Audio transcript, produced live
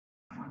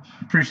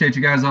Appreciate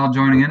you guys all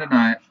joining in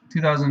tonight.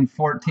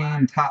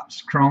 2014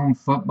 Topps Chrome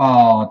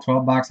Football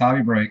 12-box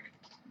hobby break.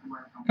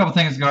 A couple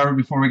things to go over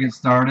before we get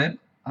started.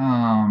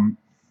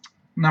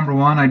 Number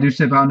one, I do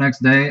ship out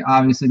next day.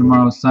 Obviously,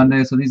 tomorrow's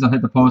Sunday, so these will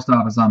hit the post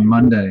office on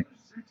Monday.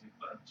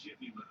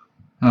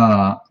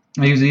 I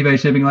use eBay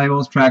shipping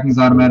labels. Tracking's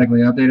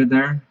automatically updated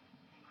there.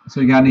 So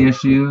you got any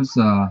issues,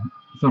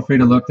 feel free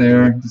to look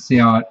there to see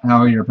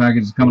how your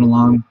package is coming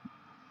along.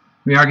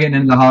 We are getting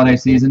into the holiday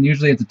season.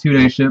 Usually it's a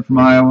 2-day ship from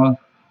Iowa.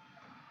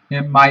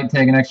 It might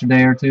take an extra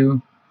day or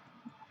two.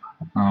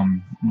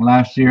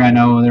 Last year I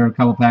know there were a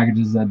couple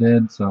packages that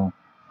did, so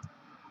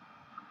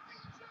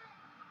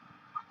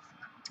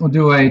we'll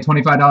do a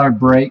 $25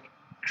 break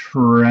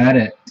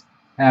credit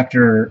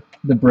after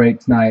the break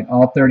tonight.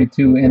 All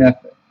 32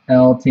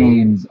 NFL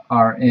teams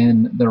are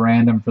in the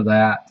random for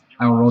that.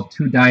 I will roll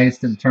 2 dice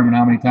to determine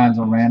how many times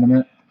I'll random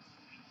it.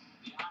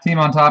 Team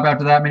on top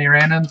after that many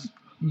randoms,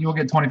 you will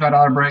get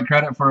 $25 break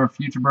credit for a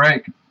future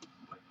break.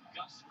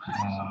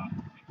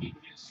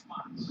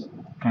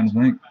 Trying to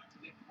think.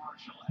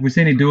 If we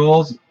see any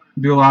dual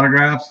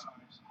autographs,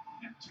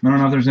 I don't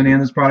know if there's any in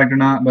this product or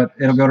not, but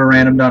it'll go to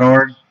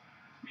random.org.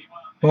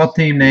 Both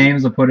team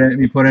names will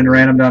be put into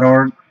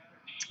random.org.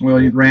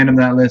 We'll random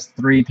that list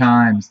 3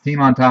 times.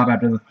 Team on top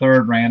after the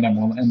 3rd random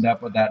will end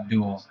up with that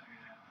duel.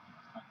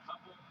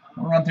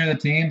 We'll run through the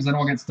teams, then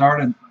we'll get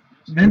started.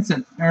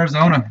 Vincent,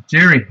 Arizona.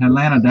 Jerry,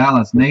 Atlanta,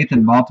 Dallas.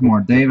 Nathan,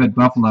 Baltimore. David,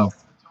 Buffalo.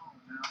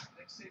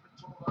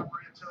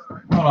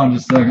 Hold on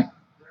just a second.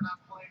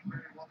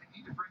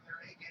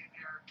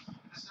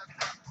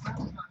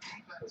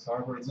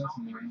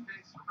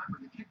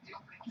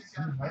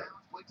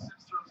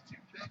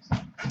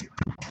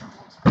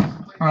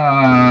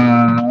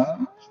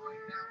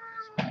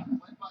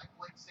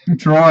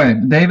 Troy,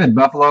 David,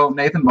 Buffalo,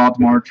 Nathan,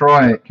 Baltimore,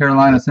 Troy,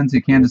 Carolina,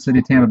 Cincy, Kansas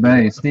City, Tampa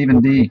Bay,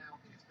 Stephen D,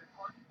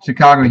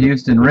 Chicago,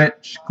 Houston,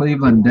 Rich,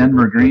 Cleveland,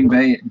 Denver, Green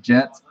Bay,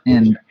 Jets,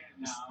 and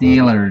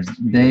Steelers,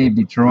 Dave,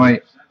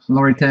 Detroit,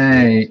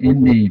 Lorite,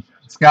 Indy,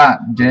 Scott,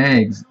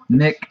 Jags,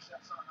 Nick,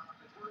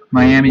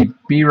 Miami,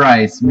 B.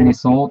 Rice,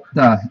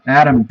 Minnesota,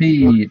 Adam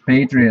P.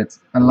 Patriots,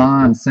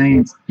 Alon,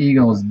 Saints,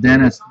 Eagles,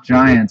 Dennis,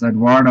 Giants,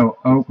 Eduardo,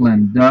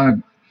 Oakland,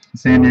 Doug,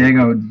 San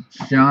Diego,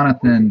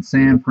 Jonathan,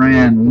 San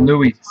Fran,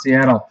 Louis,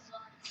 Seattle,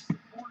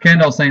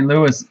 Kendall, St.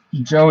 Louis,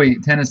 Joey,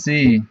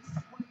 Tennessee,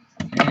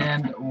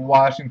 and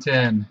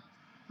Washington.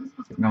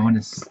 Going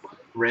to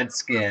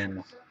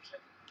Redskin.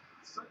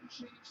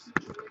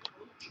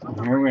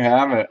 Here we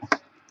have it.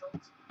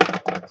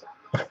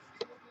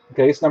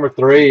 Case number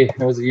 3. It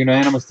was a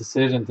unanimous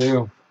decision,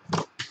 too.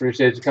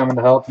 Appreciate you coming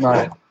to help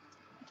tonight.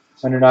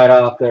 On your night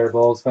off there,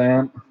 Bulls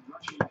fan.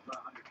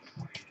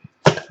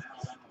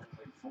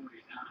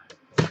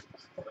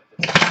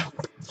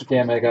 You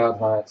can't make out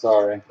tonight.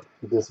 Sorry.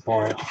 I'm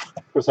disappointed.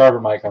 Chris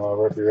Harvard might come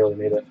over if you really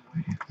need it.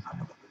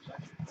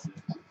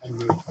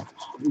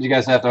 Did you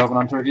guys have to open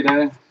on Turkey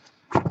Day?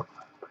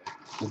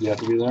 Did you have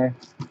to be there?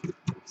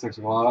 6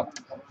 o'clock?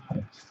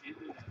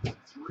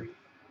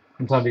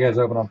 What time do you guys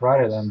open on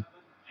Friday then?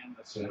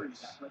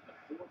 6.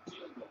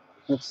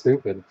 That's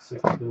stupid.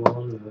 6 to 1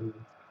 and then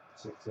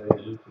 6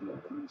 a.m.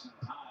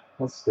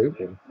 That's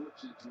stupid.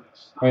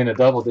 I mean,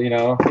 either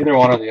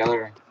one or the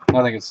other.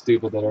 I think it's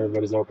stupid that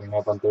everybody's opening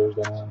up on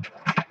Thursday now.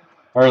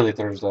 Early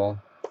Thursday.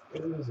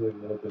 It was a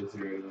little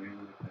busier anyway.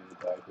 Kind of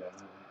died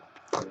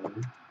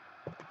down.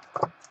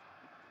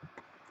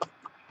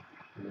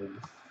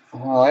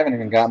 Well, I haven't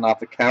even gotten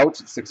off the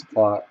couch at 6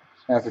 o'clock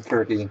after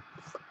Turkey.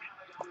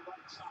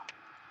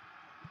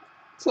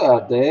 What's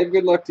up, Dave?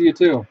 Good luck to you,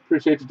 too.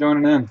 Appreciate you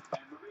joining in.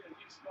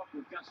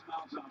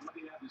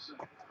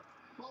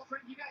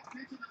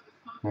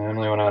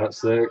 Emily went out at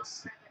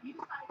 6.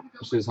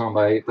 She was home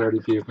by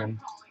 8:30 puking.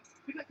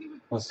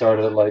 I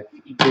started at like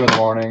 2 in the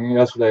morning.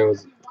 Yesterday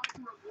was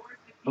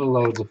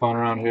loads of fun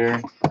around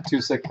here.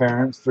 2 sick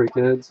parents, 3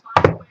 kids.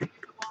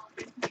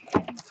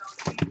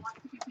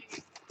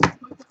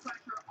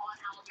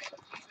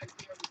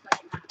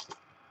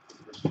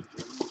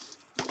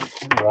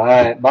 All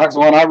right, box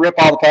 1. I'll rip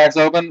all the packs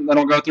open, then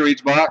we'll go through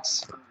each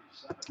box.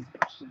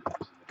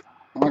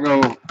 I'll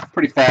go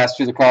pretty fast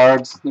through the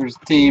cards. There's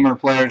a team or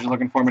players you're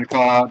looking for me to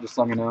call out, just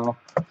let me know.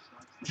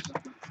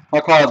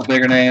 I'll call out the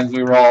bigger names.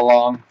 We roll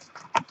along.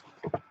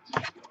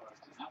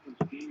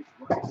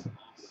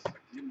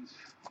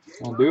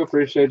 I do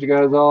appreciate you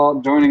guys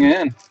all joining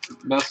in.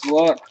 Best of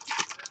luck.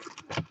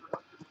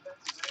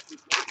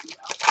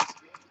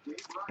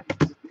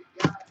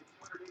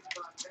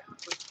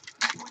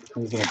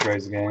 This has been a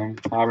crazy game.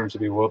 Auburn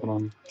should be whooping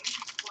them.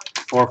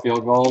 4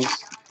 field goals.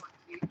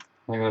 I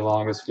think the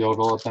longest field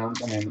goal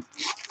attempt. I think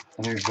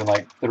it's been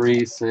like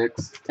 3,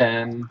 6,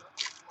 10,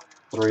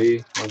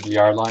 3. Those the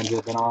yard lines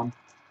they've been on.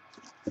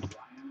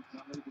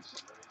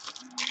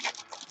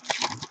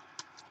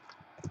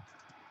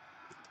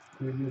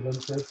 Preview them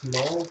first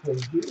small from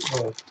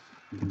Gearbox.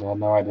 I had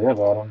no idea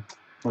about them.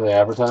 Were they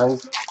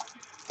advertised?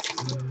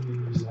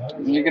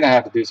 You're going to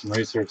have to do some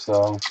research,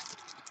 though.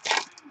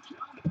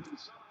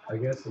 I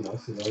guess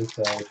most of those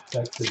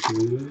Texas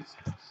News.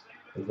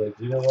 was like,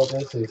 do you know about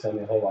this? And he sent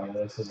me a whole long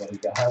list of what he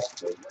got,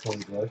 like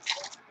 20 books.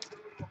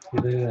 He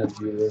didn't have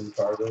Bueller and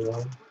Fargo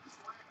one.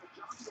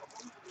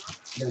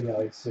 Then he got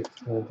like 6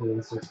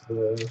 Clinton, 6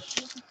 Bush,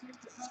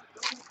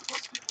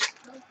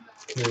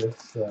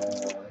 Chris,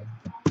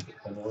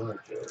 Benoit,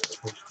 Chris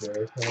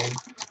Jericho.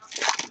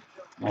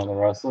 Oh, the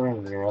wrestler?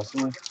 The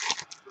wrestler?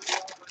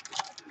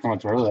 How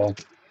much are they?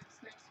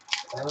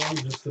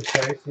 Just the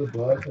price of the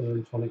book and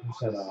then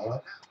 20%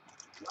 off.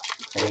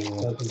 Crazy.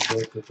 Clinton's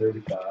book for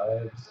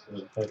 35 and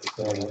then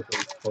 20% off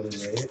is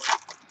 28.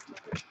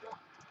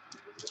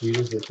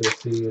 Cheetahs were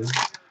 15.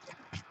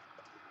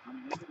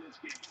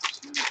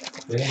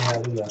 They didn't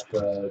have them at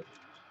the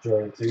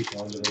Jordan 6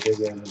 one, but they did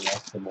go in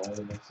West Des Moines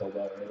and they sold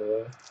out right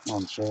away.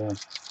 I'm sure.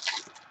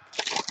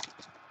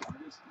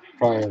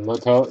 Probably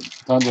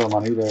tons of them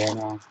on eBay right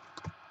now.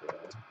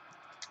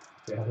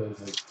 Yeah, it was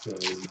like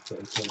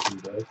 20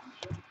 bucks.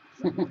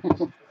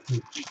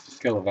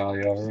 Kill the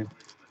value of it.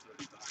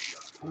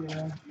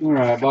 Yeah.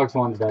 Alright, box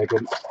one's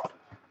vacant.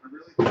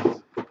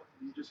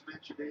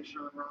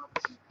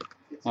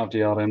 I'll have to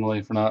yell at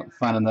Emily for not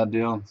finding that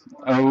deal.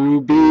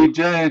 OBJ.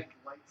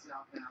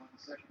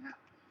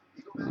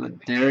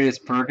 Darius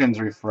Perkins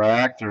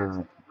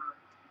refractor.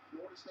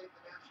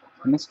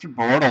 Mr.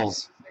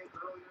 Bortles.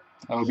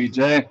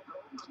 OBJ.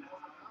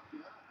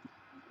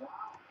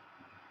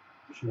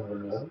 She never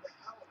knows.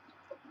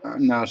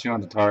 No, she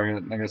went to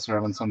Target. I guess they're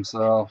having some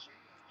sale.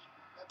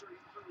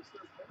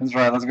 That's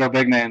right. Let's go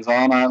big names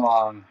all night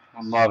long.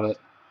 I love it.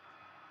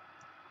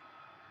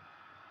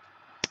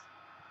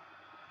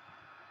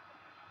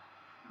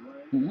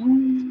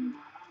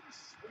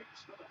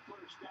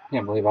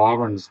 Can't believe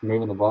Auburn's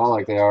moving the ball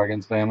like they are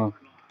against Bama.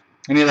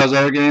 Any of those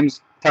other games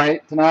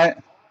tight tonight?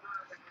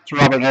 It's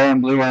Robert Hare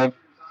and Blue Wave.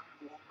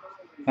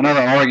 I know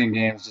the Oregon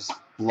games just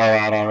blow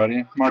out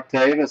already.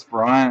 Martavis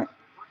Bryant.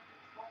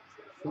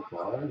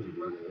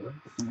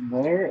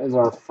 There is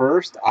our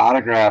first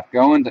autograph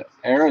going to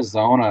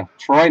Arizona.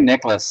 Troy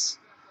Nicholas.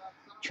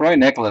 Troy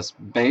Nicholas,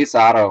 base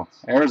auto,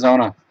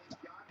 Arizona.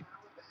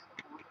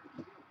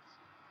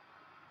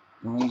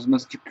 There's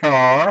Mr.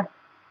 Carr.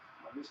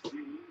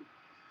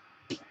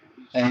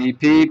 AP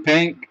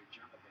pink.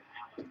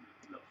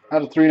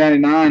 Out of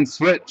 399,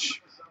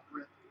 switch.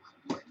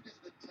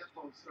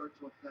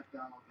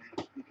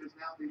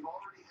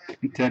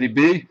 Teddy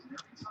B.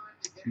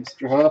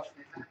 Mr. Huff.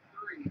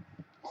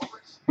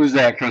 Who's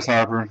that, Chris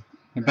Harper?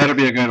 It better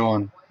be a good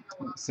one.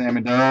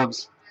 Sammy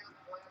Dobbs.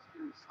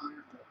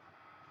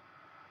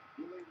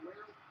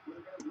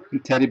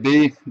 Teddy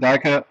B. Die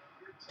cut.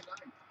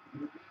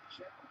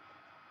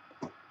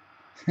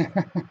 I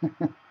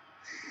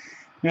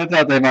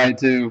thought they might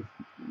too.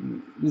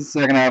 The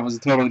second half was a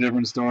totally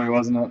different story,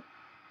 wasn't it?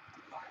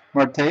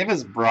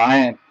 Martavis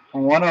Bryant,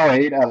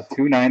 108 out of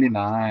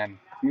 299.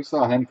 You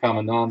saw him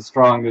coming on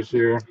strong this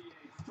year.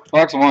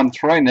 Box one,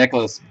 Troy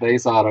Nicholas,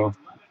 base auto.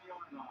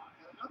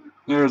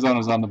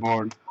 Arizona's on the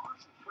board.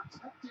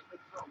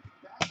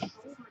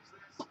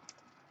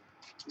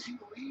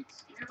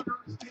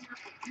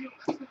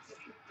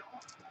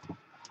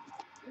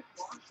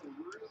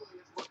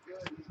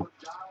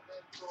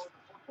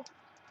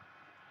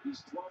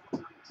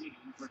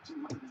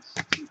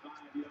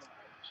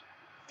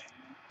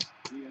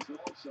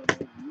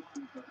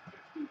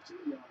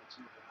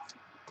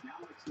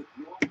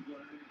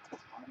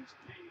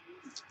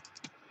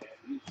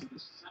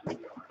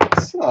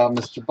 What's up,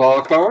 Mr.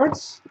 Ball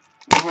Cards?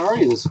 How are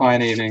you this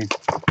fine evening?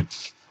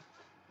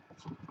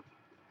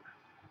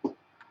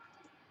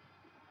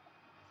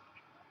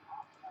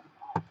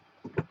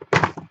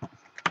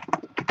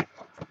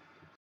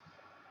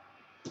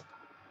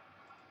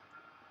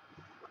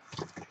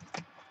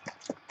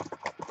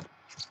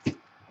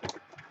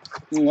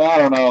 Yeah, I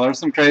don't know. There's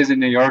some crazy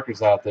New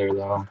Yorkers out there,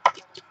 though.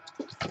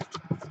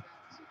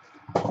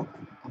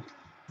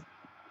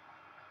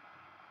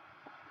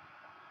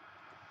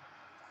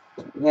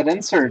 That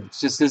insert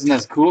just isn't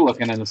as cool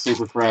looking in the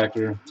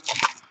Superfractor.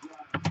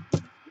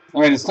 I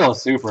mean, it's still a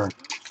Super.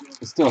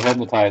 It's still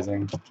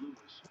hypnotizing.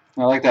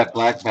 I like that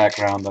black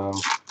background, though,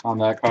 on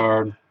that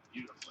card.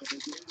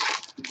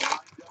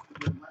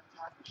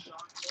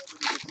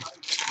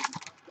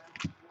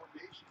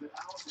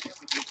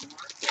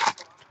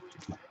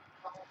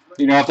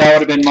 You know, if that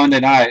would have been Monday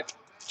night,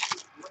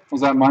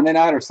 was that Monday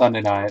night or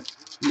Sunday night?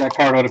 That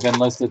card would have been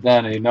listed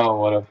then, and you know it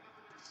would have.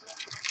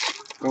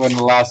 It wouldn't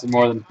have lasted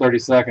more than 30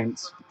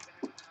 seconds.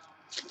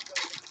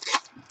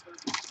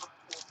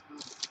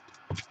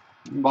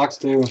 Box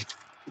two.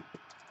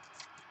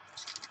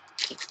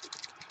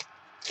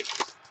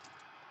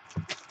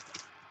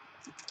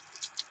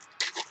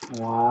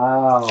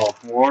 Wow,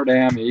 War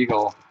Damn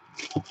Eagle.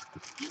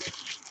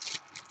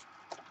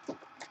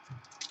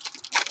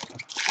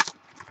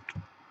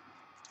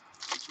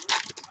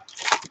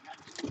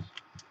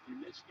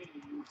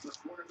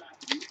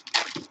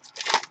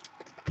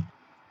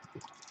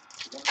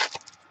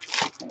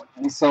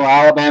 So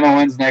Alabama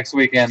wins next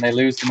weekend. They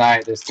lose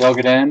tonight. They still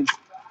get in.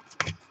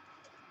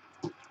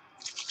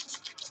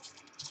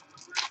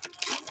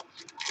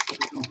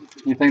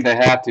 You think they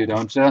have to,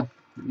 don't you?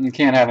 You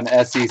can't have an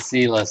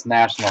SEC-less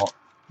national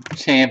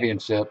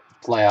championship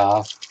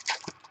playoff.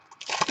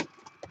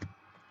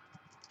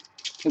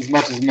 As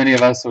much as many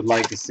of us would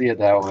like to see it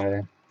that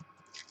way.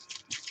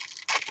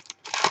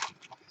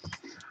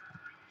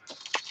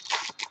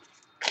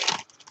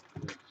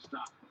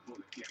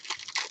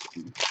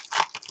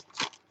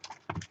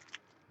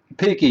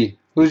 Peaky,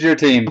 who's your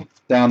team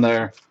down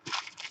there?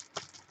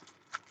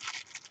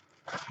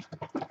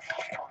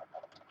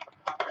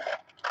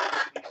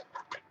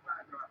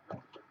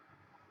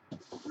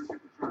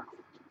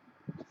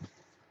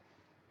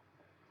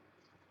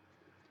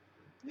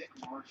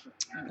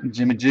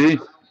 Jimmy G.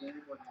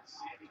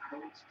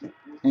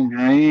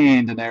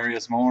 Green,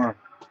 Denarius Moore.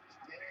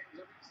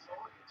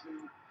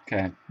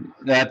 Okay,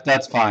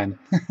 that's fine.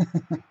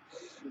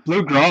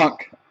 Blue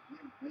Gronk,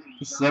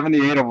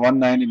 78 of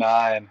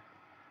 199.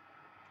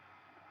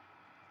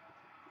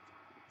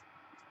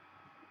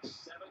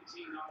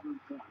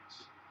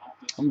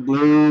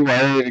 Blue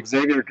Wave,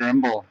 Xavier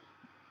Grimble.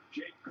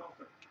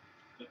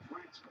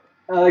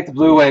 I like the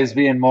Blue Waves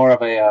being more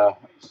of a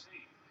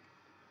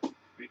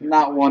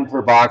not one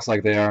per box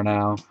like they are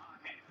now.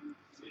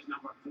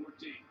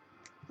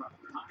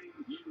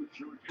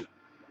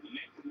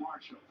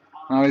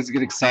 I always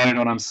get excited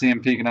when I'm seeing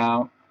peeking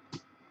out.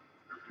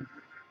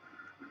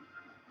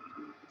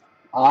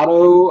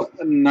 Auto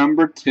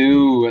number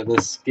 2,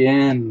 the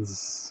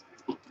Skins.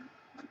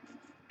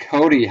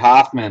 Cody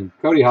Hoffman.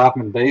 Cody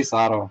Hoffman, base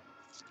auto.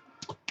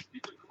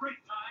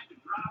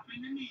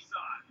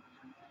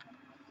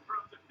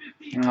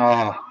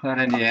 Oh, that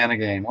Indiana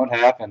game. What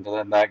happened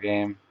to that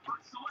game?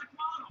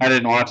 I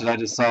didn't watch it. I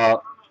just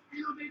saw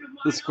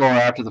the score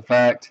after the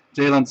fact.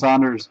 Jalen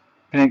Saunders,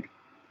 pink.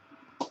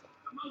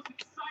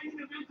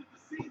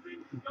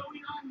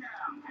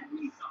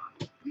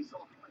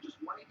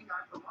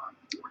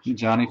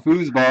 Johnny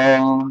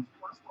Foosball.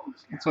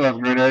 What's up,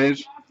 great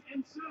age?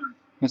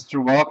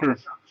 Mr. Walker.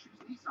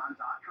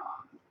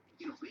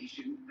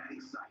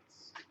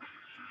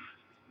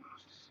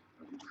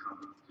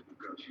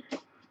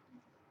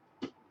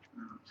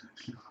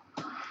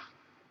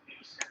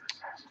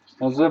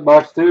 That's it,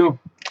 box 2.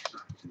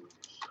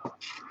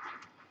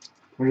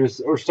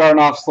 We're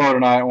starting off slow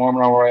tonight,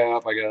 warming our way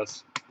up, I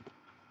guess.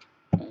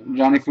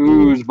 Johnny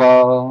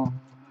Foosball.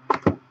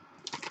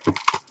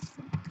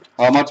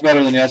 Oh, much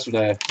better than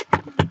yesterday.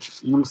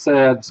 I'm gonna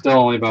say I'd still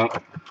only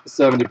about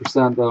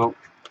 70% though.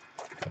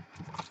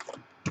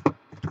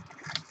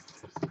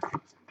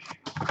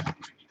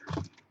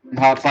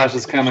 Hot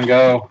flashes come and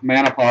go.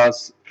 Mana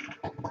pause.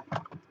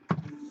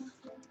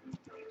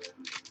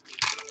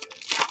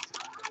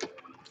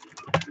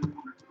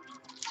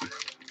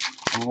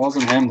 It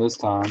wasn't him this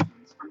time.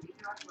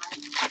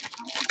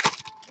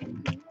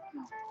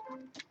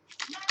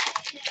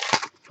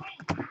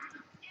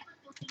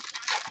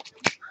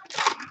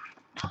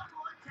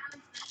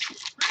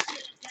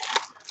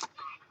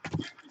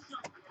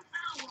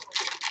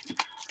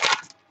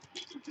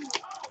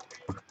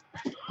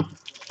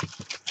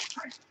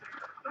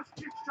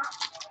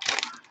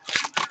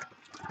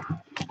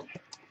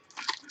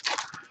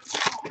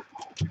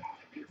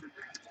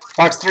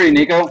 Box 3,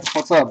 Nico.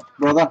 What's up,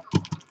 brother?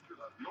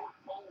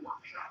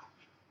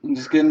 I'm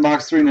just getting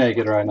box 3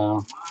 naked right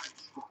now.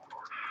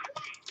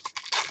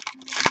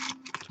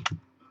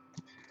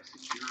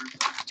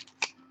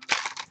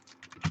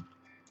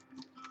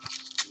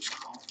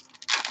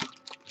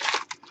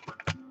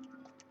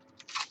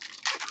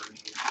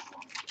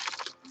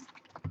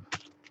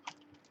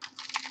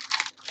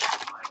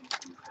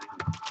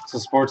 So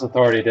Sports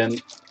Authority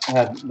didn't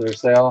have their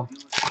sale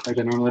like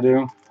they normally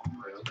do.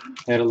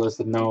 They had it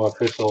listed no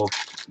official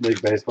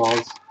league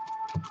baseballs.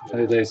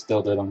 They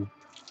still did them.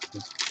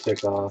 Just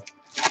ticked off.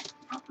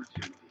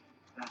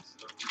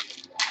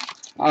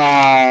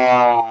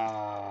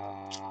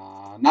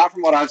 Not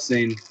from what I've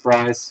seen,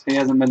 Bryce. He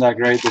hasn't been that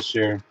great this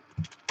year.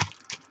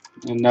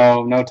 And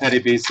no Teddy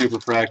B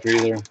Superfractor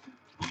either.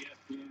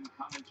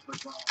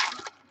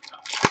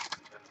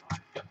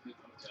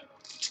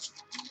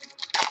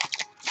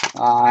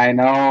 I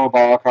know,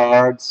 ball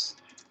cards.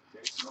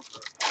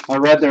 I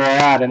read their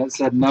ad and it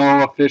said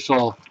no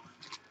official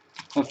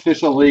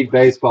league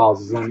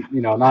baseballs, and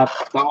not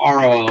the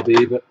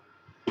ROLB, but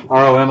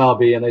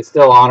ROMLB, and they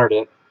still honored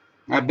it.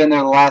 I've been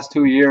there the last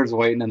 2 years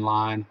waiting in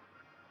line.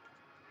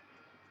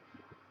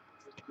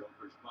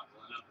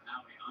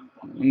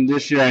 And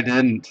this year I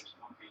didn't.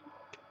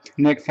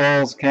 Nick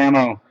Foles,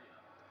 camo.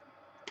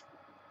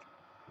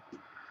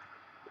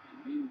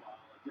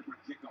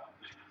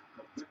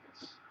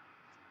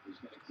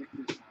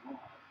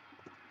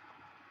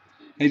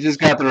 He just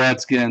got the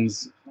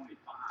Redskins.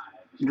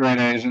 Great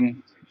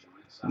Asian.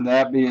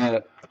 That be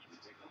it.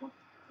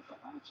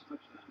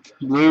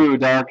 Blue,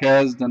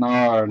 Darquez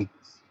Denard.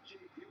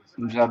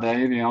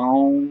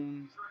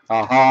 Jadavion.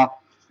 Aha.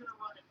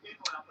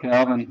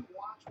 Calvin.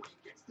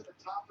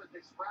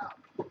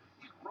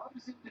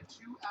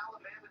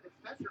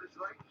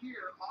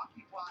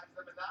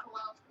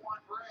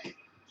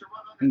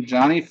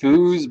 Johnny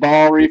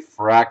Foosball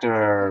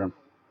Refractor.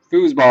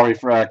 Foosball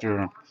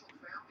Refractor.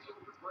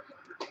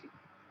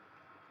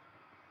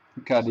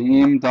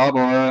 Kadeem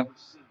Dalboy.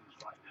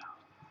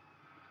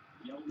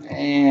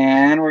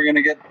 And we're going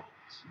to get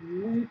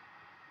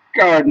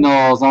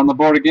Cardinals on the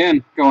board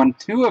again. Going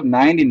 2 of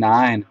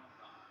 99.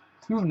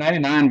 2 of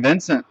 99,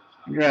 Vincent.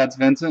 Congrats,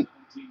 Vincent.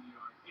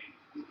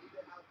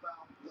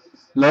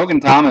 Logan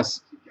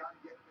Thomas.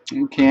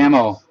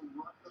 Camo.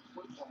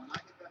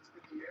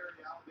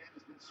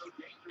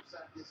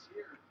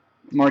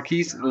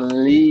 Marquise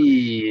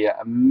Lee.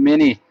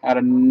 Mini out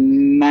of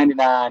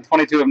 99.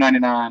 22 of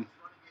 99.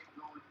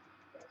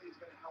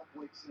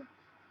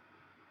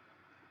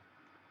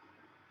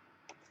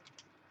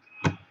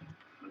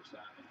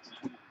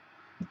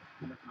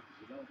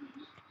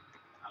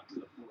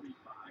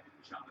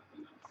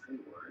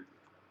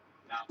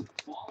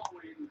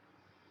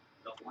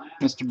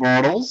 Mr.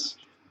 Bortles.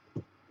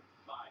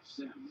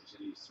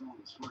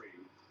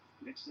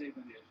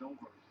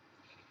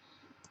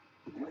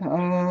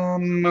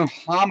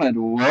 Muhammad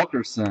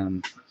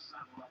Wilkerson.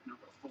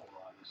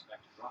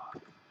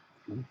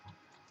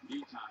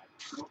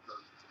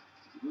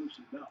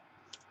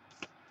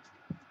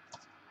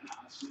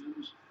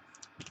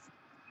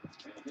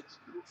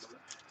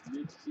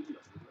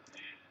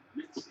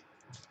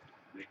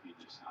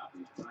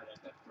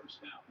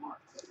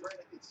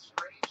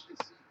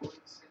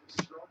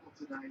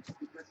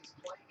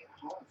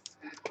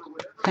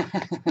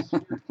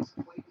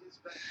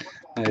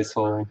 Nice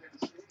hole.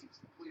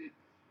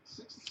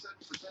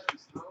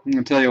 I'm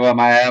gonna tell you what,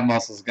 my ab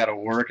muscles got a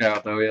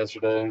workout though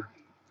yesterday.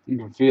 You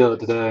can feel it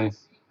today.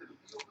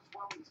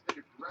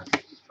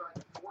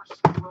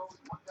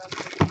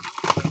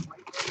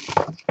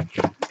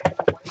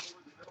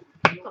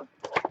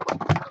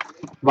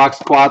 Box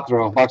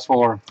cuatro, box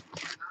 4.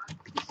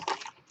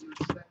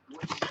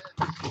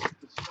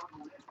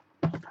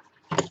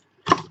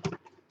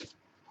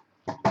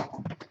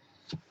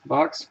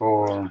 Box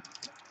 4.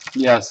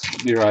 Yes,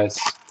 you're right.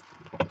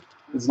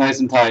 It's nice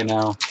and tight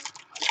now.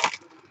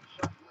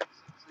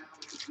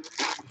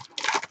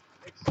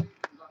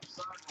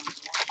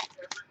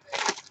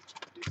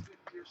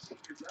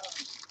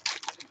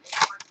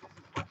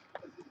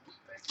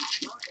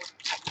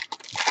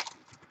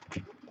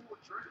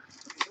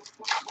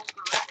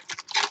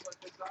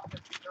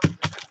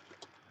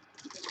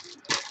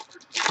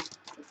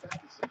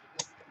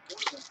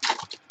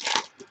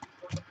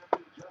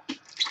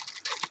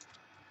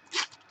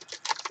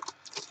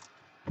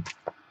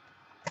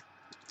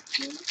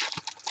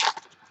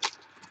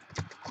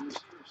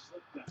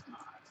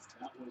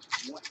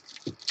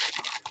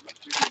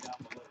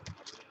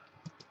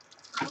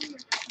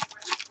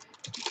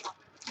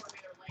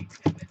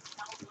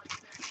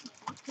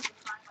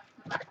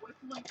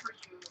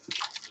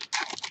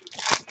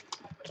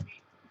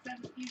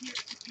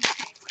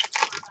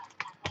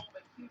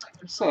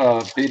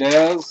 What's up,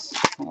 P-Daz?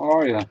 How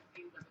are you?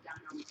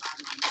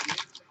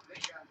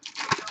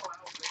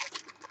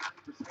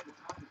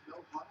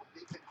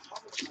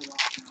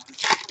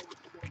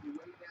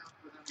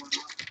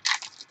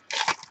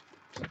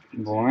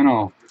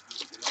 Bueno.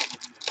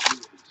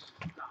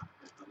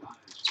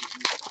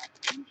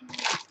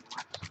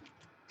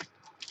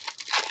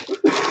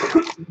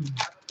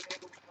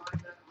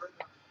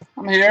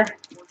 I'm here.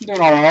 I'm doing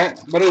all right.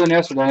 Better than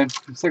yesterday.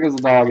 I'm sick as a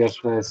dog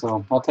yesterday,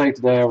 so I'll take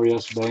today over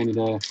yesterday any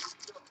day.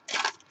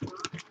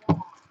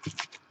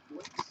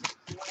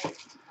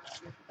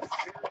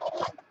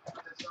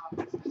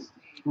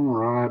 All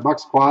right,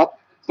 box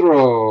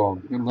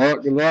cuatro. Good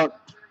luck, good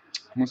luck,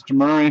 Mr.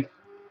 Murray.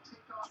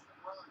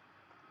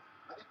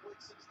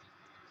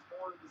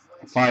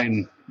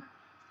 Fighting.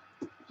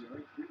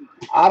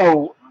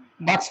 Auto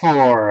box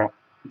 4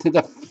 to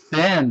the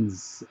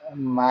Fins.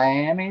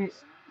 Miami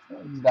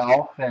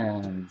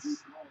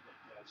Dolphins.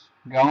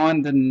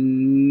 Going to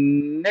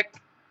Nick.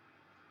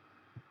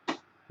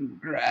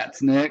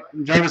 Congrats, Nick.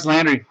 Jarvis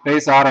Landry,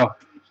 base auto.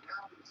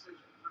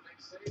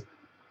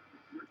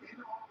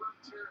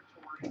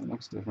 That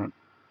looks different.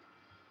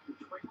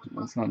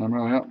 That's not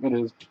number. Yep, it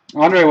is.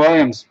 Andre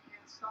Williams.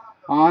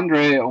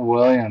 Andre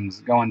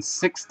Williams going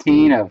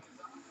 16 of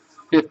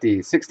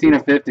 50. 16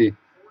 of 50.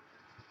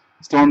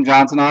 Storm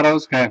Johnson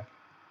autos. Okay.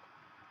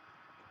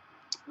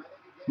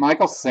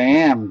 Michael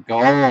Sam,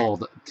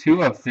 gold,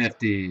 2 of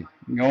 50.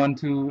 Going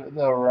to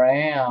the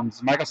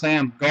Rams. Michael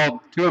Sam, gold,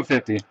 2 of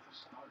 50.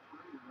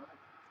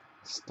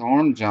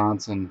 Storm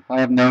Johnson. I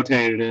have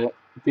notated it.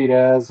 If he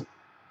does.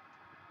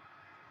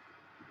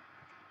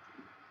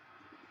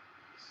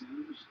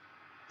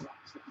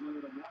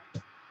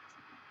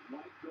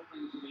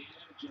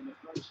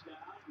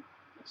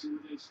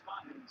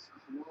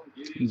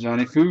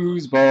 Johnny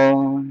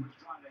Foosball.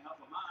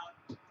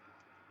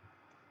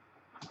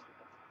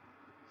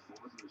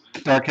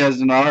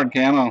 Darquez Denard,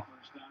 camo.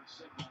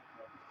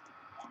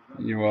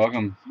 You're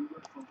welcome.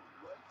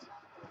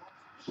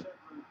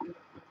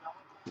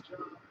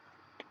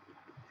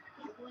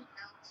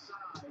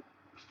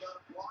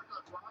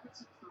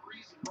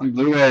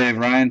 Blue Wave,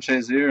 Ryan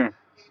Shazier.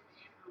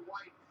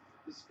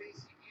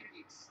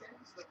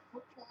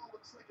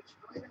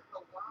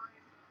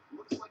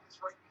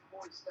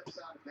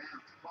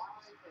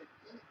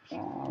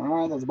 All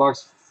right, that's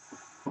box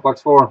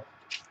Bucks 4.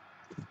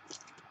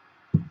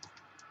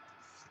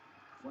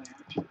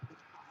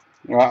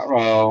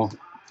 Row.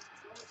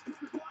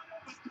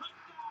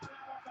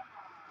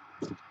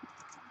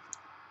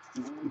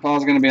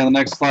 Paul's going to be on the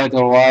next flight to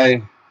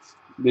Hawaii.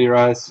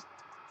 B-Rice.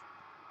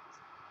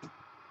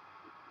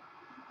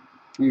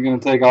 You're going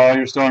to take all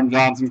your Storm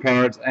Johnson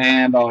cards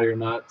and all your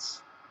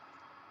nuts.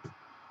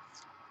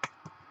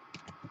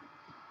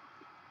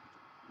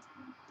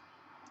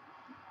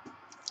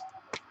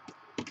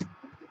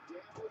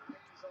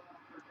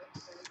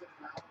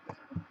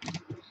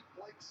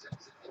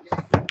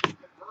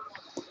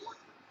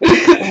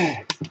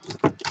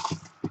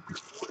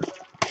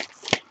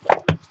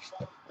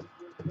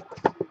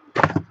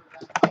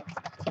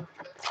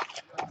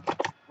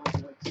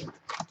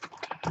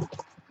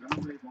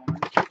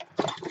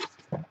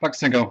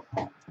 Bucks 5.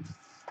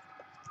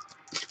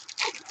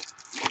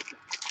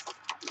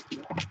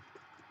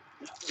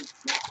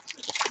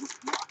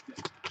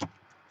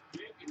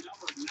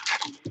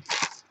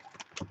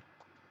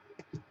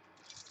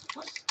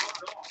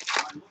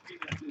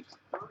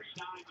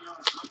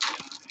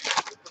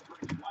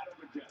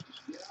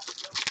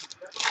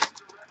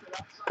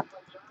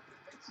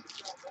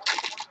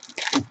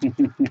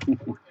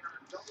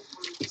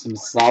 Some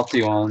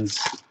salty ones.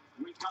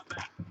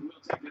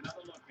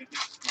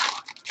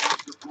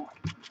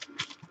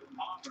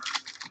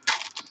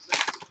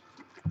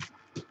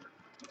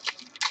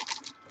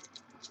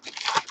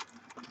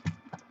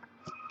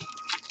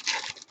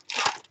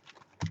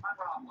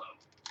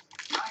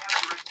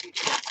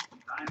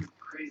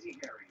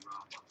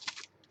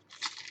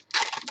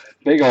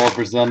 Big old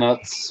Brazil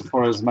nuts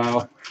for his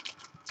mouth.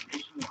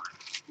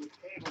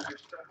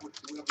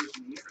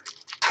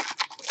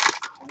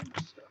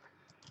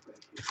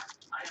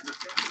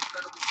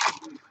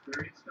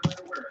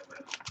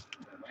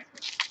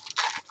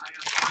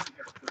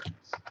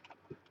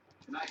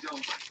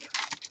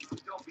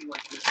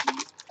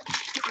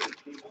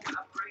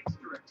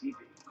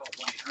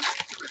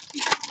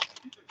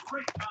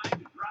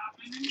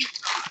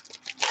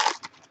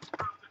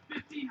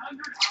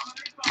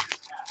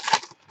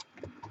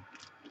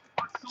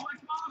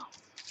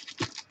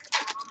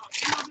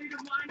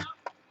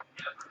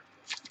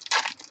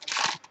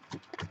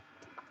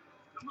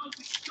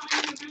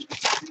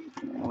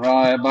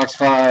 Right, Bucks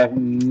 5.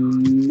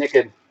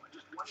 Naked.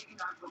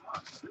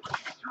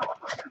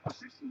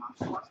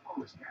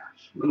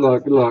 Good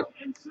luck, good luck.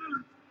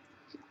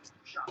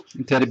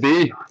 Teddy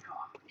B.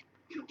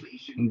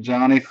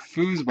 Johnny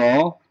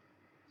Foosball.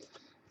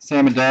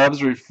 Sammy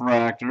Dobbs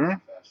Refractor.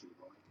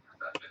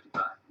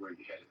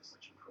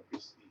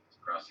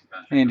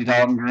 Andy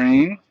Dalton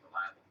Green.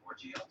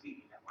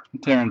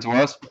 Terrence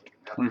West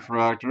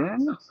Refractor.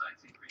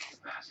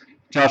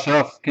 Josh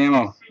Huff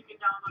Camo.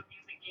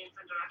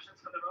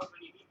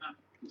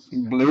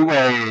 Blue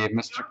Wave,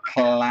 Mr.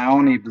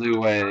 Clowney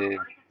Blue Wave.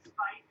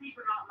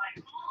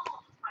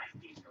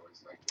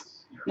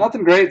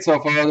 Nothing great so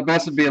far. The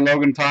best would be a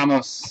Logan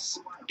Thomas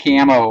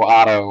Camo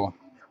Auto.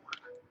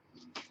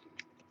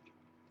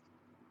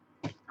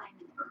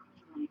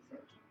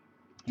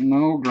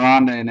 No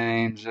grande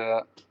names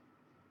yet.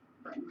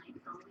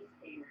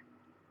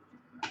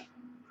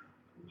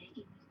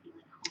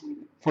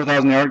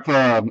 $4,000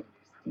 Club.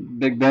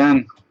 Big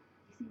Ben.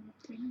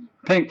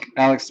 Pink,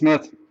 Alex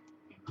Smith.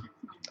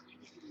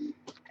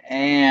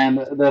 And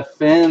the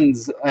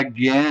Fins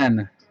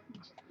again.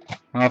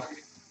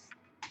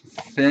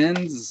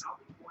 Fins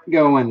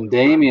going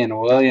Damian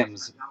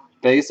Williams.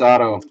 Base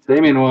auto.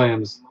 Damian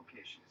Williams.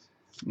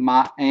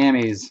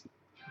 Miami's.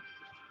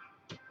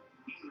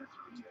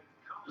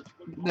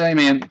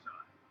 Damian.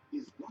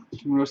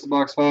 Rest of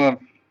Box 5.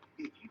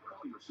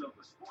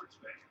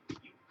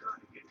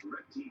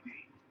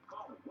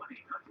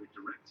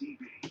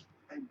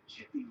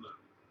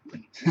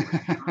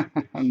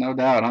 No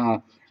doubt, huh?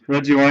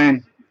 Reggie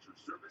Wayne.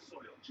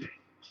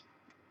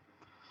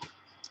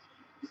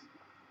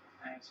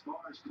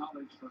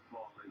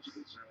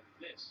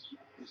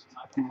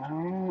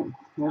 Oh,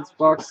 that's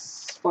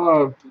Box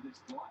 5.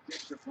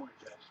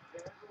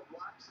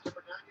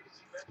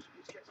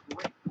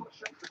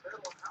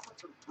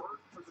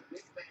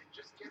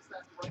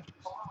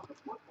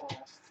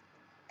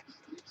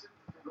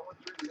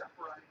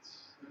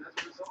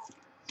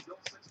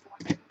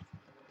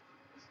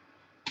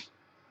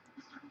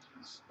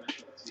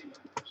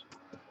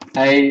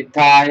 Hey,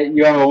 Ty,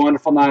 you have a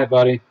wonderful night,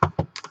 buddy.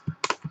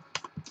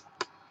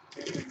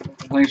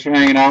 Thanks for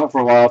hanging out for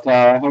a while,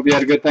 Ty. I hope you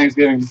had a good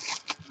Thanksgiving.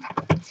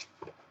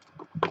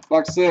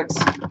 Box 6.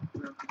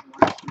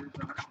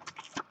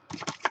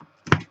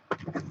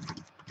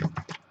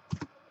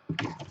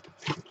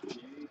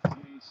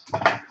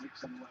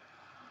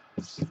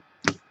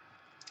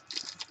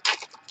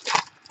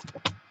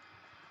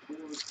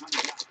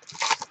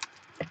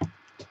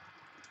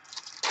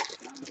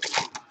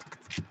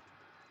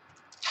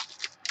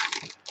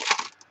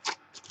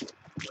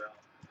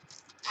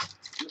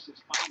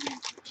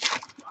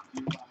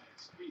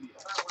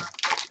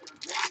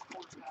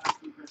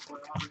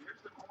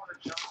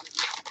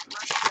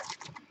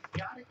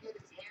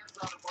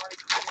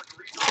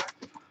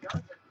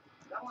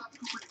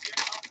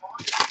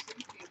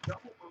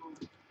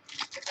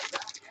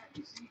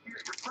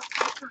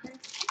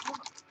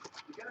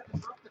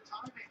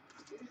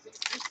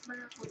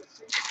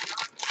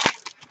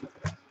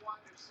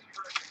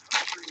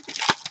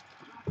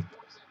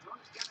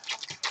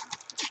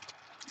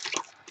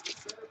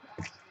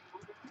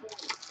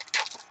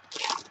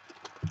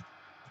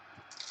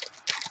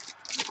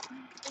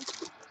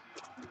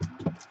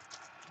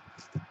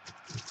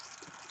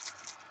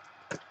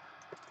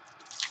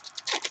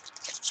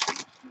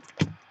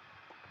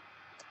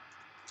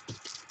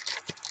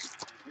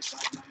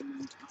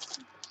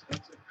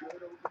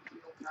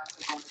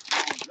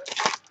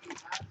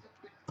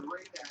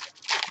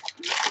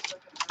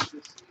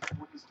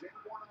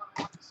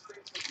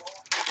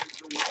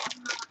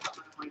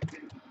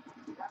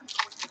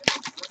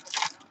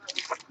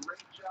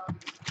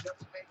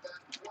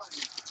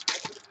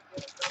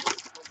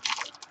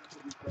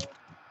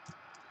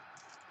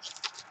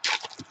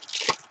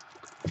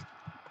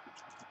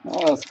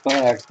 Oh,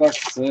 Specs.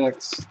 Specs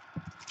 6.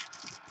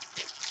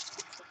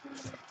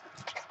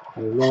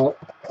 Good luck.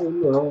 Good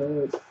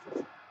luck.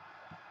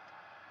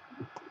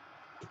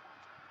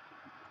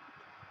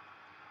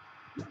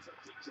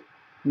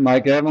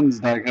 Mike Evans,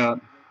 die cut.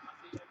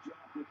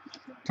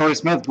 Torrey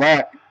Smith,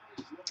 black.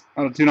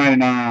 Out of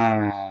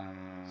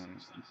 299.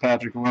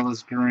 Patrick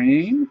Willis,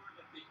 green.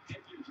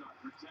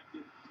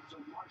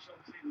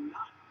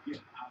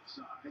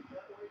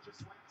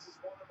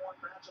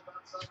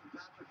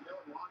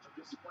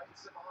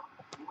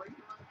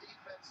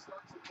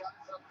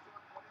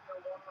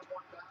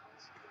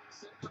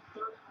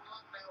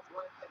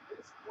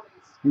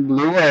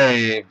 Blue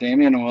Wave,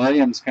 Damian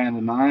Williams, kind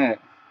of nice.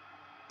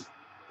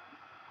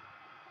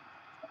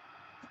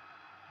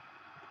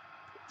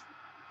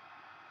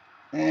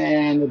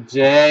 And the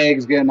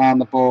Jags getting on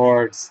the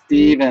board.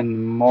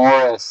 Stephen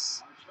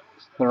Morris.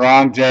 The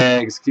wrong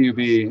Jags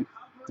QB.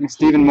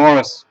 Stephen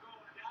Morris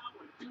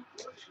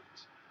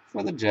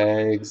for the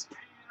Jags.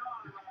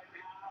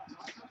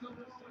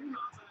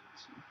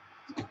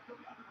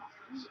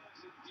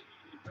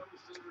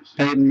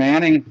 Peyton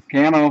Manning,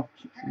 camo,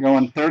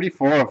 going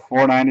 34 of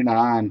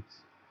 499.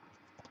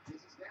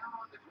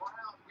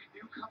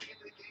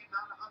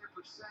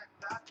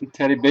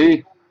 Teddy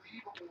B.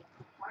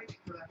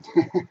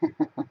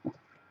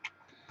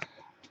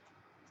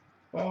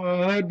 Oh,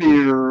 that'd be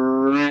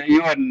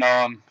you wouldn't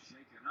know him,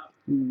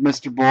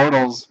 Mr.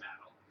 Bortles.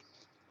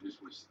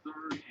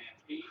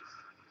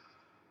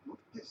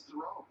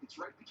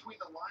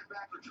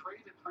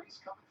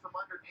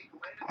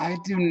 I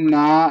do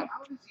not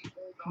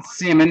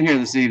see him in here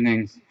this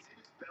evening.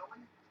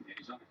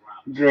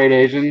 Great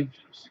Asian.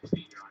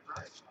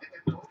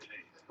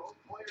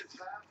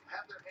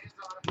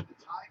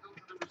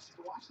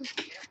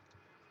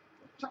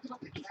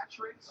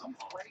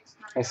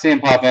 I see him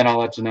pop in, I'll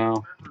let you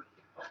know.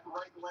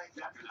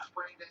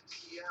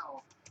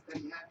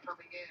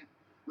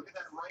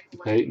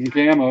 Peyton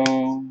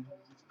camo.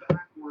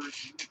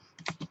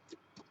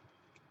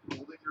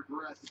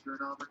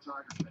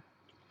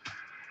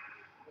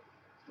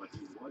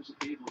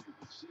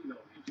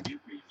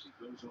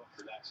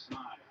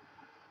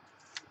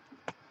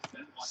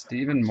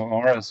 Stephen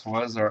Morris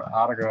was our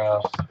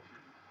autograph.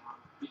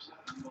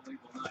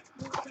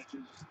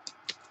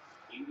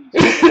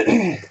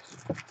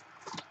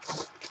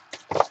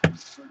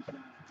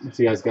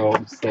 So you guys go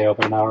stay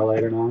open an hour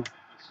later now?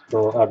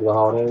 After the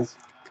holidays?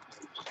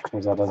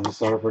 Because that doesn't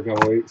start for a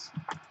couple weeks.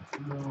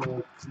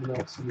 No, the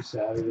next few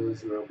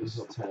Saturdays are open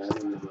till 10, and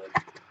then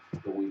like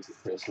the week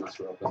of Christmas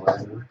we're open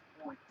later.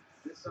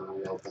 So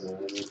we open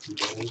early in a few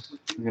days.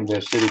 It's gonna be a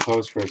shitty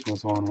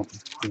post-Christmas one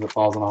because it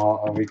falls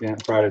on a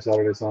weekend, Friday,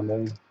 Saturday,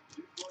 Sunday.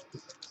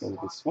 So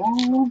it's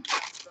small.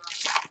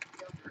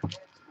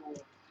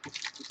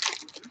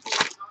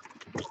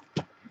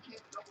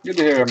 Good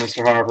to hear,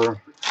 Mr.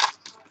 Harper.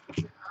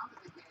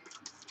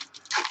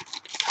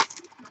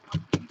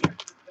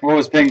 What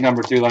was pink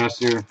number 2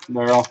 last year,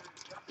 Daryl?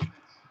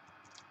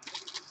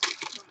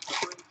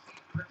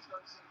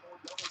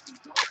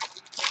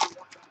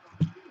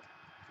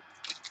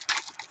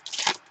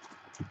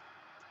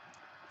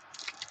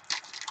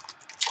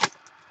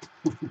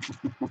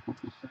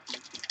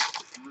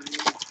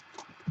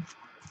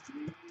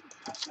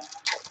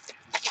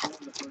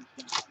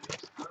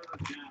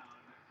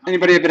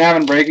 Anybody been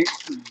having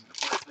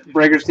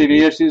Breakers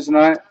TV issues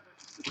tonight?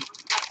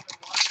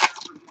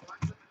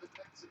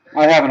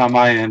 I haven't on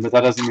my end, but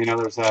that doesn't mean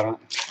others haven't.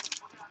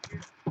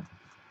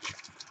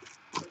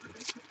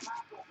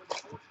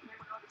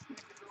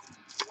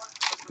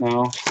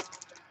 No.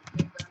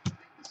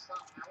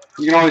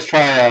 You can always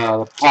try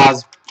the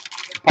pause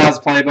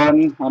play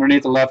button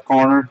underneath the left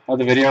corner of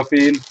the video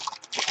feed.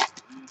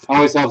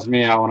 Always helps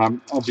me out when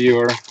I'm a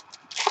viewer.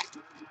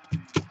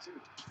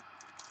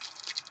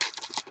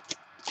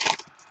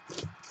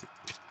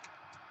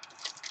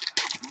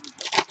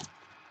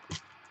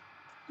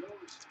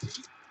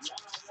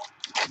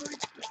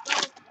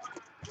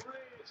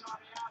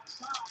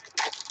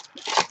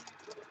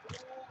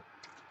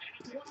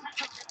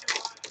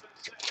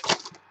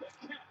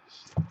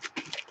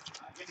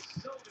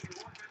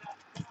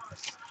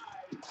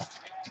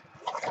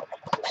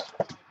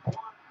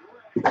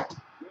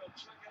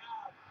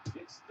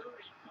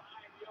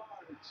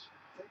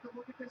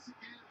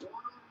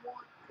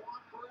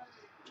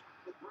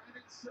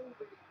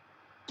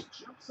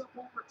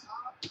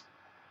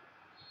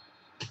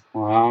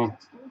 Wow.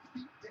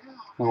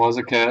 That was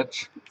a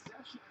catch.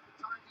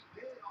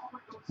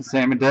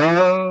 Sammy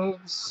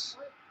Doves.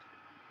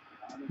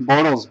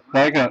 Bortles,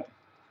 back up.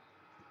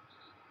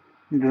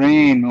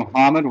 Green,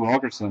 Muhammad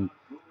Wilkerson.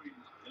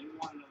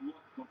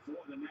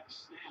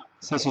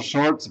 Cecil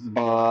Shorts,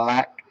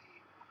 black.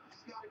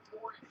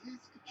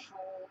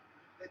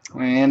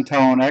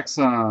 Antone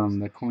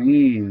Exum, the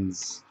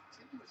Queens.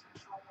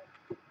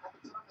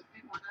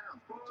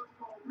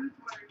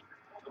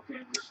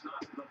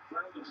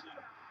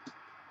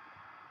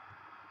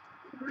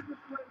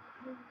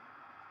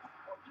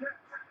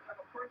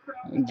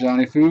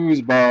 Johnny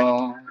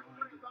Foosball.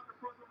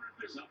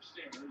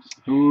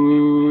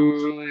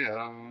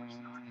 Julio.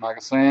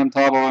 Michael Sam,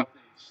 Tallboy.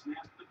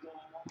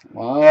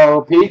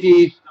 Whoa,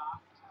 Peaky.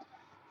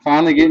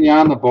 Finally getting you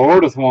on the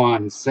board with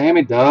one.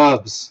 Sammy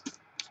Dubs.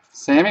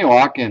 Sammy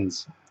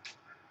Watkins.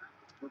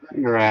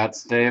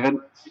 Congrats, David.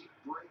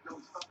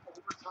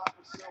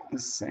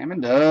 Sammy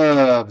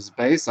Dubs.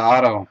 Base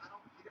auto.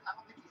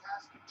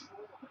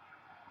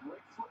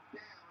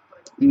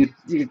 You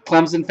a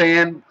Clemson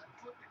fan,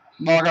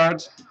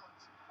 Margards?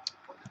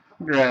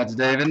 Congrats,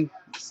 David.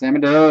 Sammy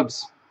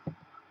Dubs.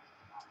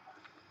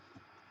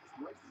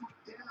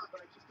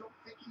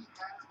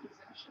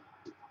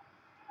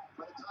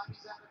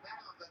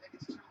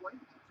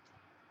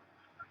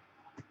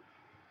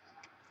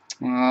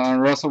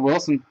 Russell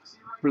Wilson,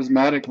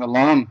 Prismatic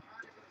alum.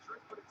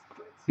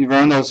 You've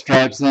earned those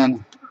stripes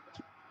then.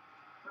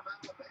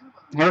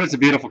 Heard it's a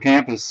beautiful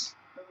campus.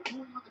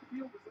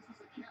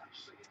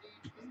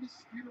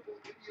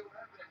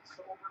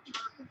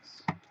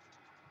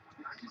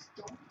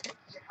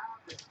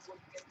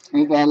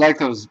 I like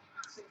those.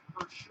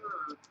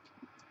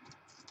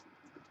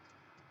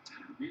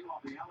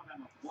 Meanwhile, the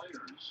Alabama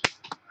players,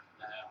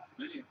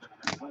 many of them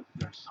have left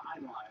their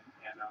sideline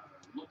and are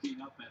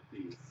looking up at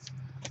the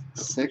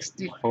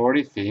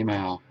 60-40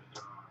 female.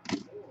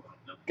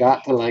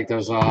 Got to like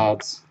those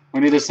odds. We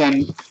need to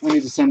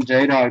send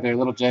J-Dog there,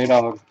 little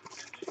J-Dog.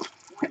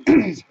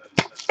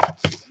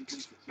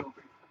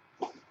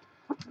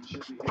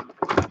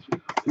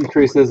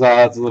 Increase his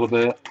odds a little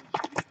bit.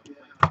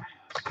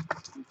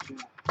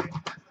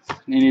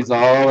 He needs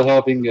all the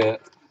help he can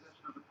get.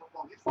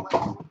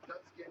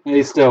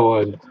 He still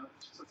would.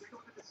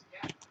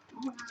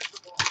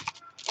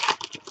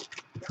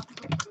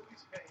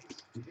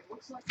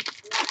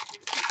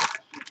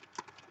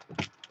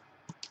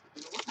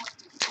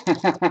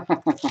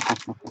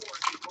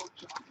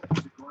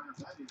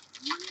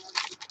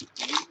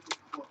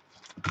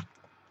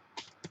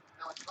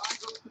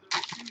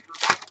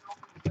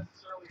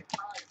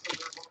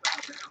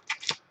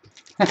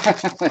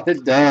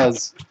 It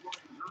does.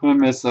 I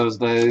miss those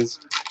days.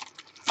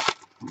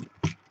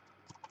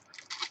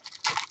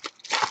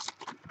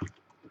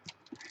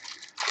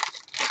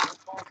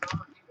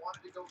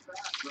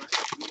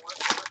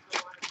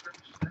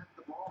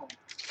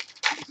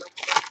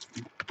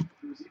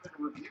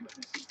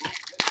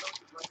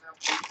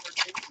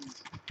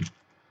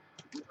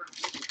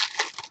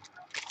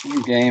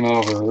 Game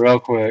over real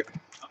quick.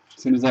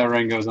 As soon as that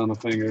ring goes on the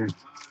finger.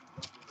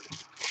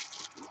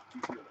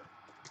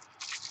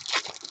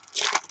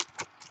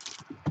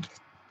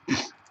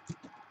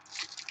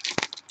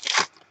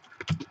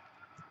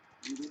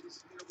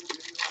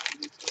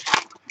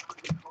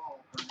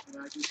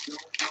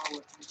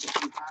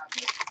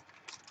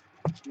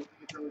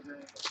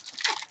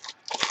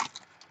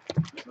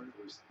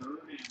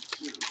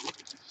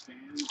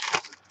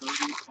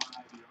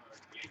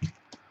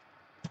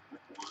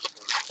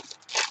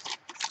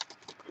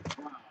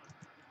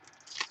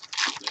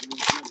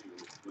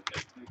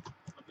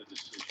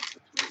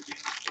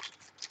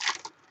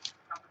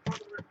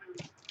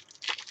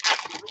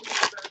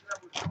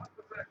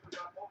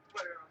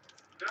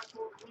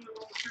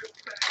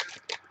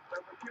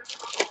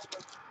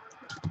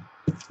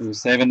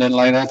 Saban didn't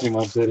like that too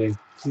much, did he?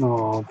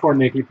 Oh, poor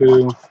Nicky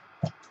Poo.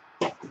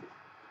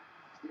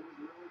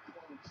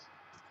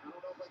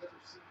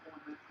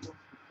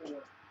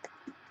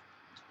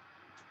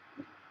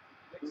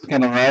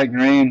 Kind of light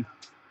green.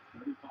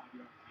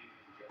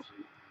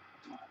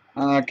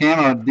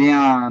 Camo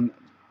Dion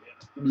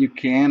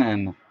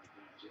Buchanan.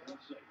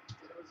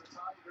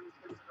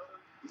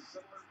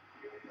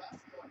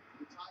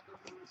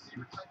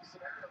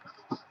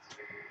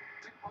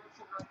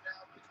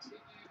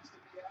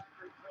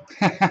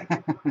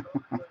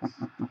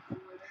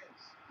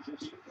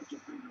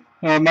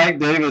 Mike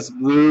Davis,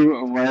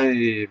 Blue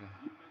Wave.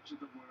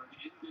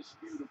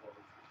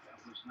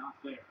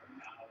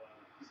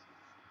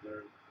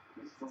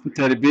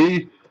 Teddy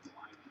B.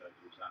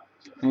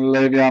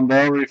 Le'Veon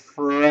Bell,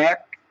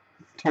 Refractor.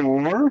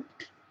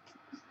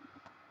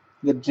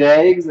 The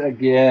Jags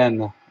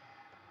again.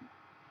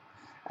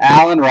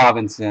 Allen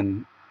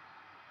Robinson.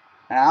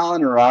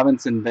 Allen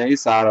Robinson,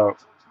 base auto.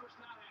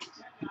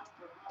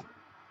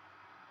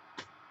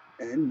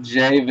 And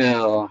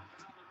Jayville.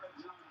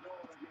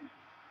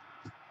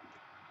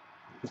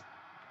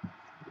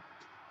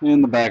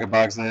 In the back of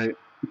box 8.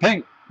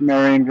 Pink,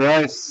 Marion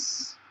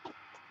Grice.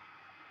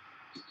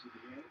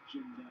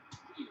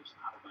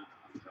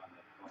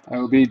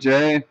 OBJ.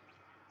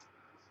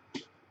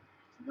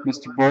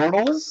 Mr.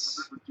 Bortles.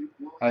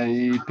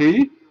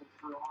 IEP.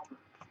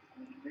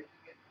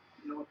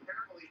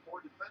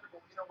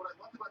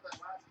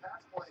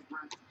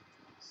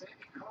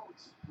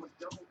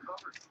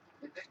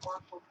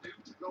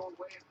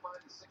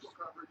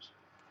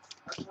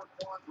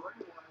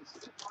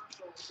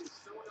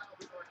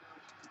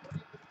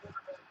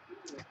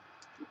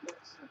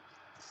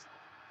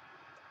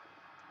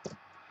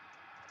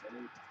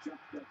 They check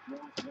that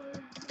draw play,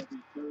 and that'll be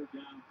third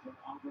down for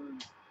Auburn.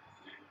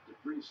 And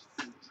DePriest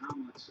and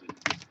Tomlinson.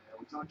 Yeah,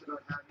 we talked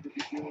about having to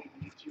be good in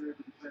the interior of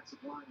the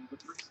defensive line. And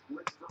DePriest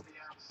blitz from the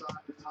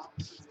outside. The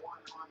Tomlinson one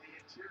on the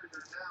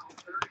interior now.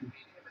 Third and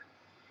medium.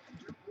 And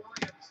Duke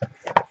Williams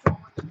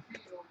falling the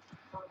field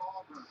for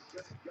Auburn.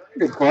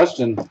 Good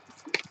question.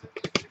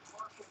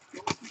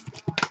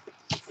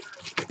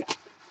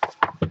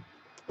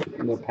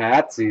 The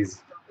Patsies,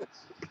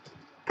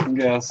 I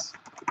guess.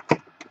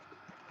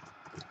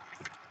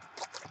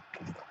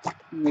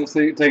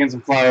 They've taken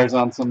some flyers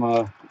on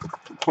some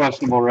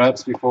questionable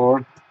reps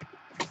before.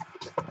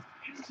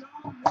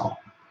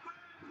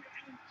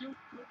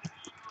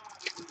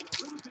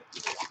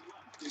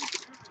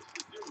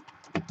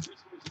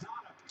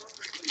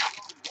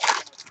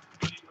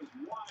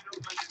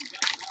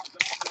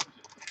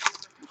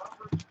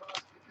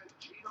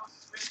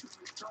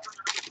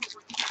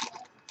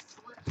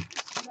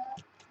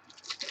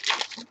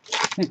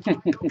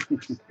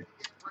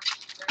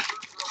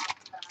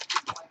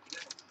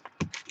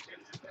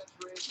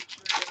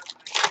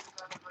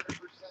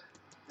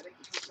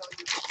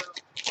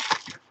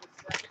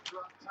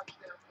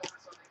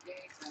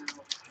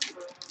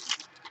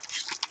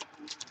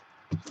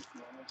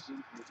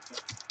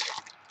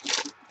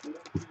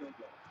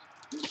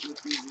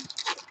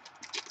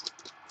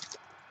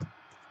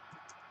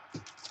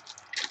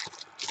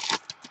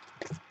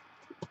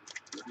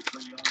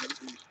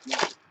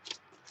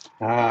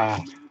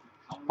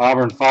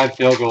 Auburn 5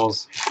 field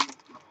goals.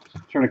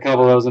 Turn a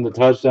couple of those into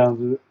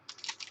touchdowns.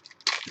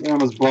 They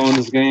almost blown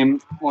this game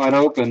wide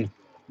open.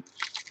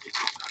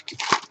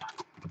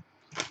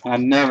 I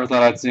never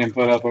thought I'd see him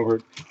put up over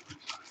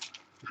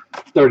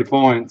 30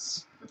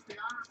 points.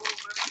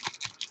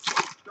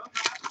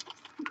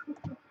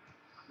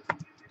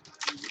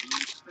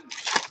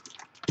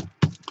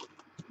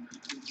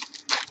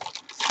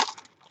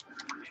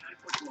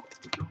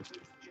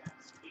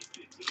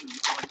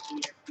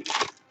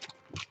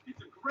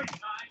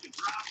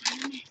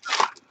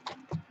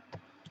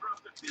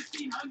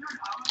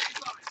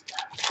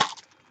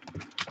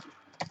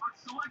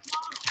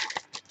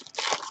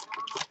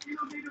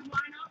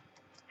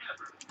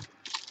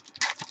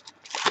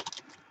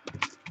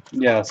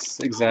 Yes,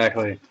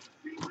 exactly.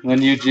 And then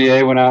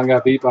UGA went out and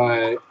got beat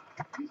by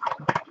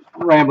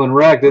Ramblin'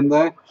 Wreck, didn't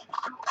they?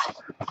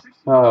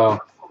 Oh,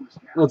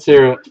 let's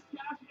hear it.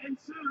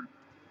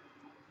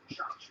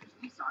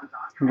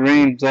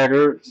 Green, Zach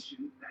Ertz.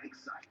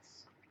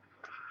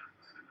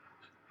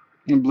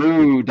 In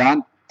blue,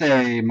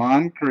 Dante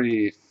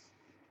Moncrief.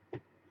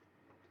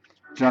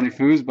 Johnny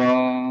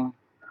Foosball.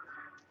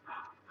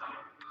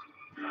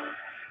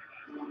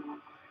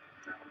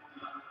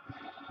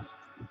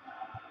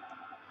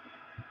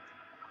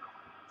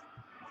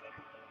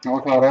 All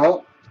caught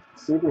up.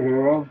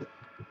 Superhero.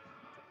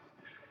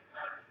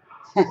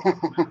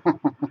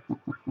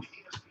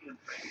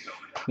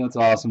 That's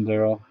awesome,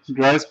 Daryl.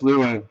 Grace Blue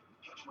Wave.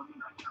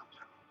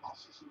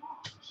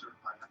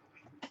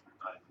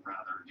 I'd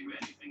rather do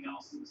anything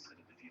else than sit at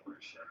the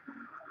dealership.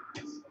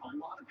 It's a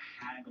lot of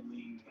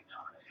haggling,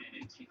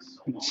 and it takes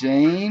so long.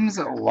 James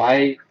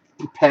White.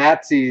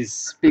 Patsies.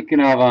 Speaking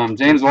of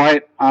James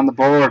White on the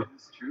board.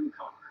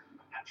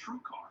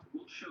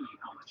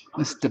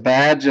 Mr.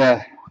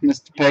 Badger.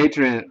 Mr.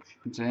 Patriot.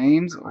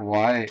 James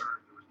White.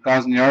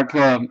 1,000-yard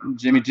club.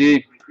 Jimmy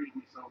G.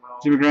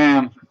 Jimmy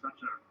Graham.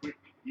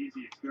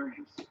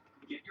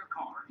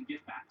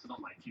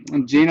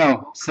 And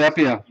Gino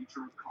Sepia.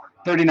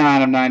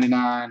 39 of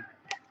 99.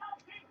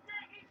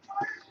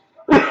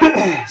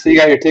 So you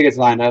got your tickets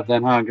lined up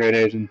then, huh, Great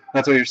Asian?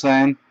 That's what you're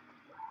saying?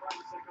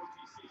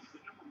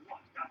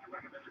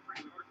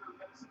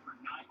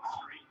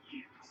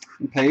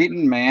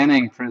 Peyton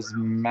Manning,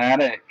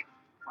 Prismatic.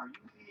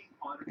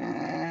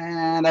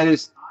 And I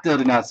just still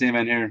did not see him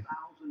in here.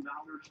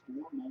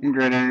 In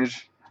Great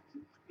Age.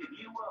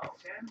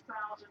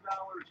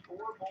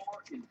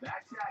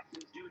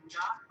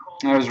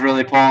 I was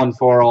really pulling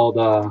for old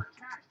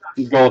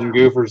Golden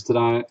Gophers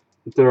tonight,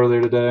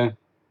 earlier today.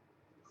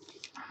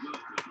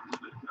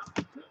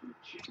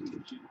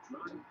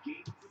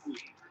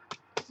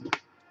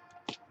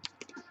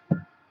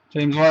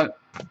 James White.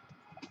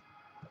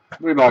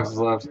 3 boxes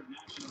left.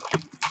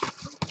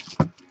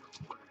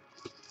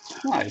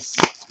 Nice.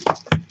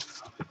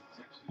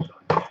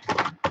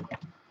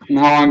 And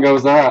how long ago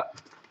was that?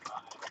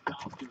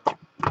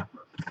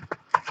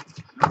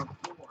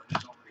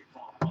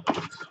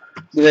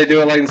 Do they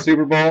do it like the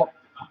Super Bowl?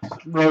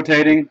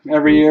 Rotating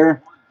every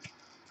year?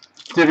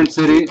 Different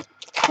city?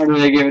 Or do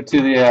they give it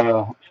to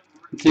the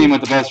team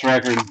with the best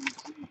record?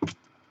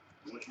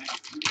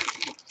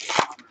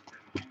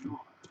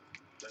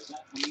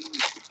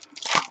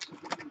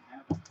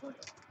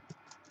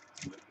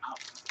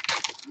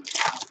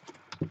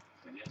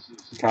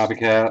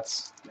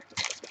 Copycats.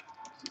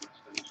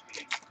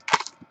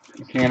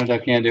 Canada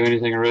can't do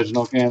anything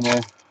original, can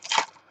they?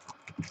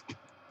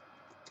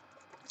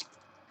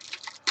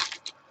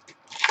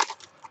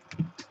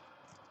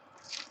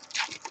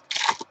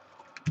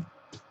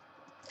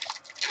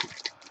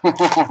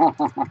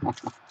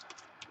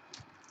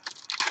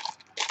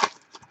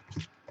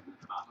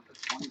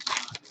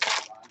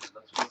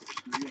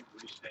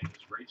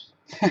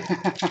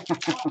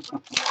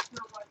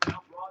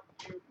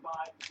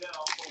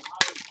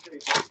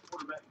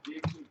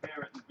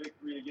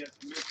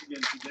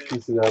 You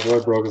see that boy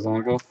broke his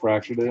ankle,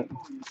 fractured it.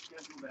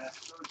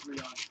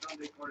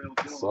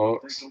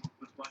 Sucks.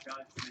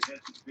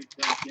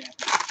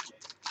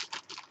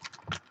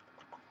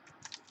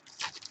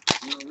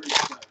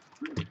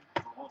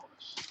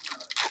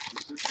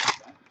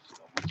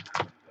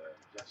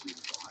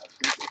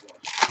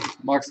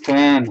 Box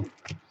 10.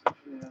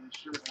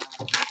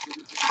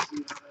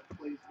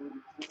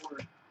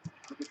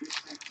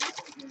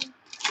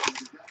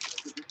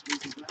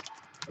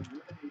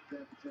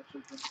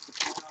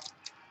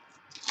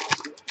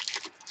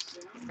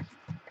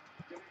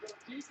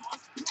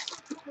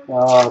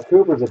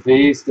 Cooper's a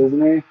beast,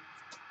 isn't he?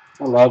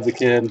 I love the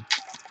kid.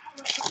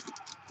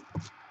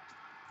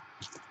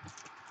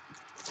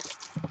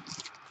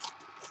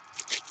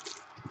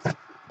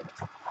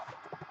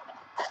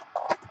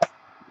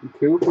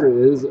 Cooper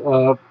is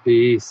a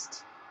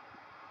beast.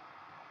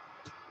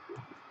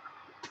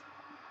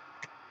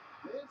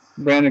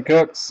 Brandon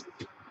Cooks.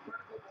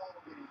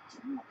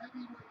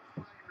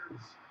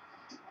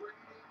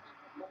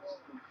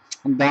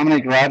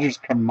 Dominic Rogers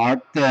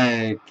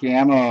Camarte.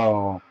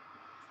 Camo.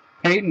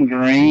 Peyton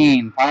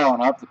Green.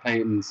 Piling up the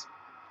Peytons.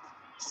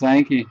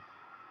 Sankey.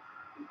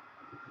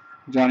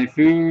 Johnny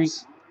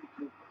Foos.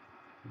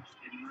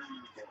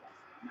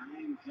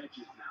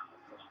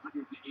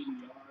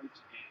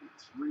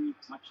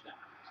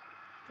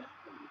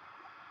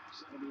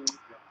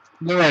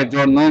 Blue Wave,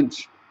 Jordan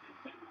Lynch.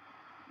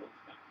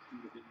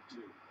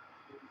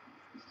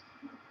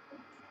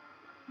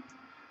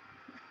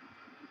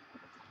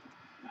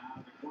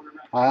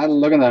 I had it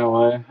looking that way.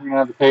 We're going to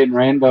have the Peyton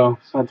Rainbow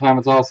by the time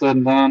it's all said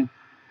and done.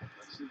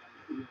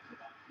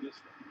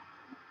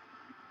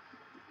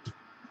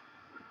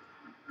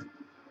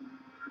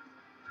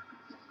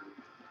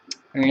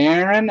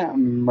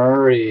 Aaron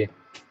Murray.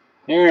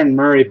 Aaron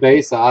Murray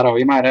base auto.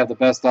 He might have the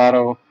best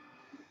auto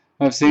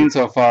I've seen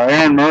so far.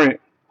 Aaron Murray.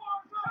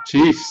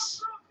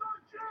 Chiefs.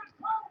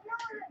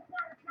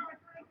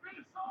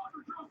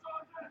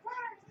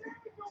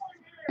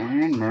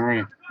 Aaron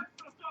Murray.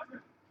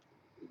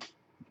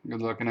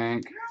 Good looking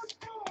ink.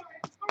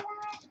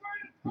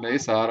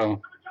 Base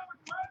auto.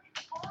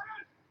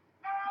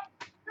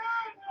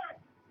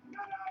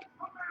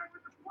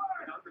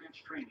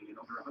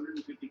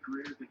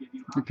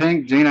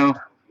 Pink Gino.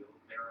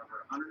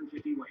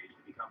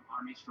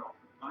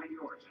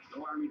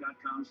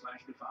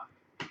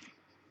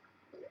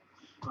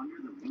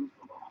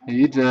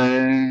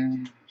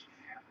 EJ.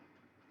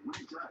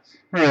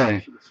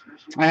 Really?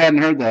 I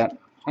hadn't heard that.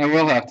 I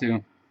will have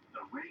to.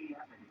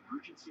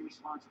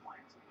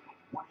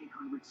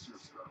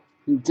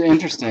 It's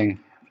interesting.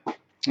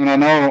 And I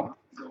know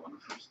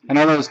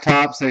those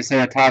tops, they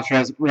say a tops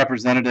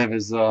representative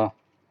is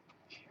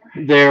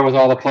there with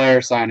all the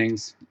player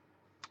signings.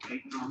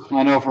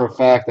 I know for a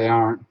fact they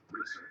aren't.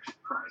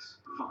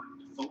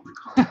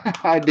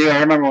 I do. I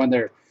remember when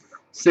they're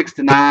 6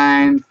 to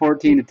 9,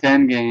 14 to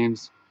 10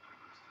 games.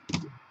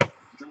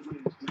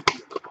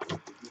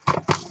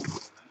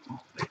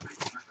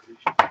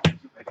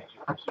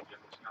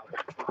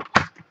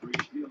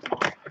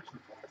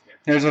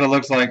 Here's what it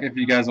looks like if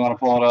you guys want to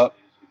pull it up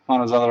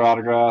on his other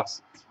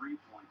autographs.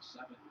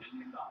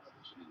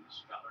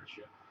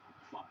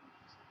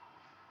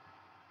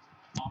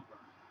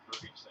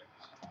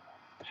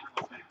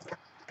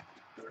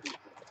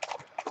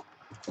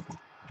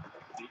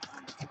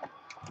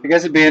 I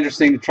guess it'd be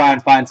interesting to try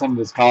and find some of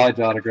his college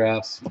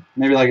autographs.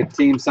 Maybe like a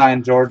team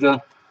signed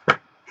Georgia.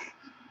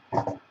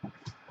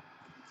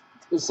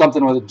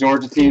 Something with a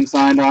Georgia team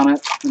signed on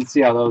it, and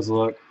see how those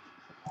look.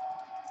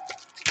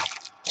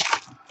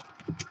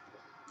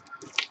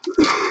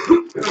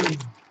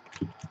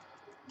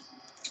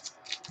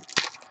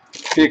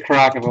 Be a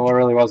crock if it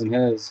really wasn't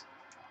his.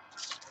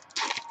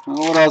 Well,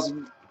 what else?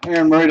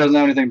 Aaron Murray doesn't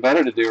have anything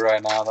better to do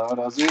right now, though,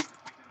 does he?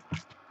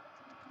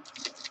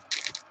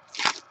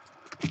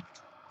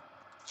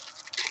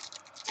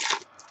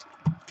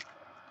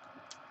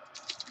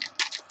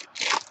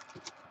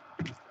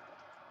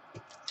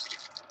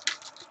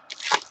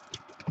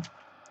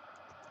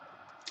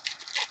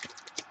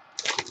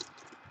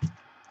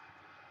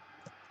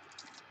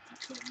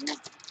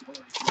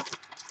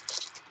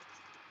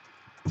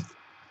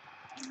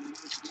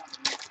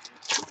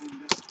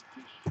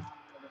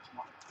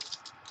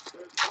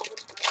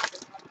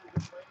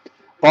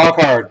 Ball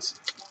cards.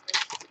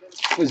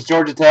 It was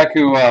Georgia Tech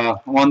who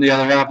won the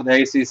other half of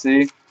the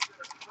ACC.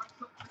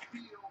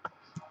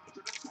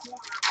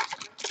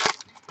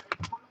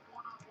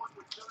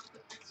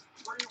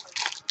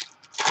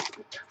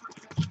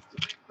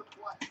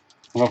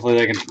 Hopefully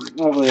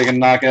they can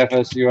knock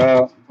FSU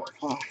out.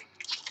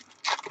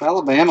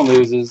 Alabama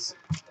loses.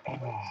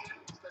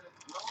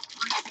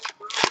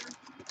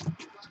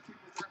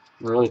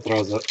 Really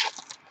throws a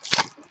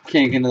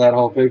kink into that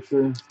whole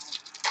picture.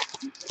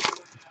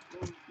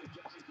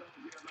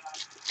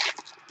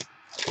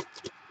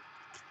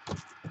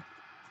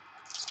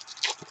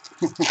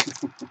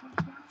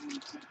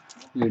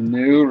 Your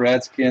new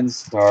Redskins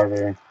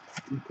starter.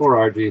 Poor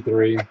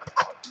RG3.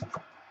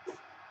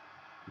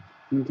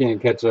 He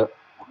can't catch up.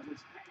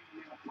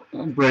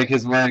 Break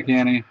his way,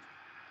 can he?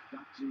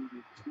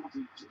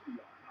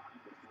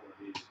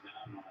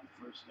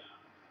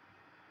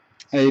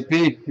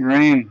 AP,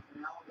 green.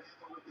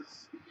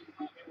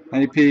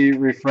 AP,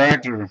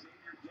 refractor.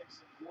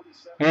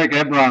 Eric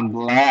Ebron,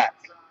 black.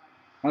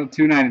 Oh,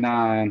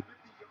 $2.99.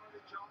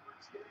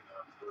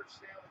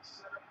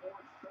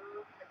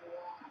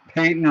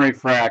 Peyton,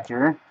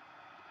 refractor.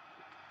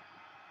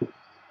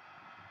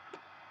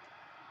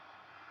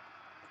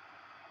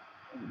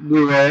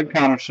 Blue red,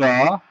 Connor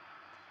Shaw.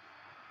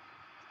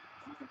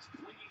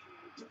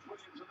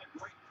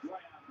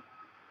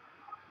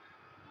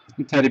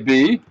 Teddy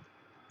B.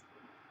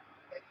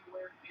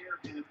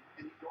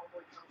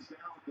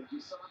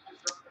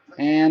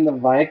 And the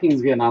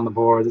Vikings getting on the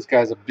board. This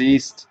guy's a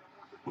beast.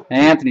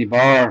 Anthony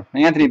Barr.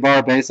 Anthony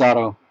Barr, base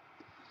auto.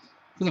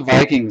 For the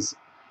Vikings.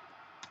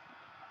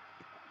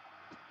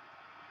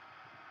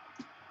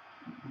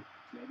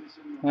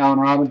 Allen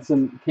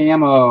Robinson,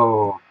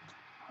 camo.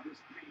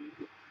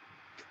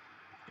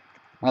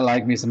 I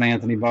like me some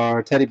Anthony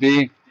Barr. Teddy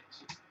B.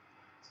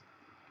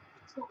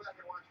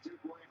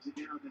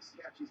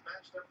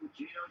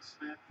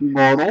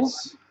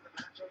 Bortles.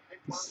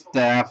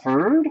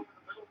 Stafford.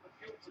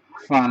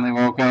 Finally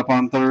woke up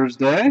on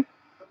Thursday.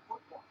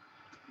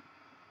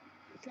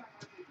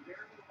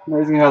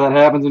 Amazing how that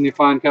happens when you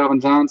find Calvin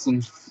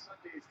Johnson.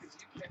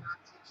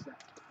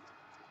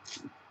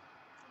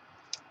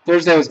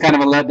 Thursday was kind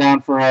of a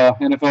letdown for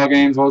NFL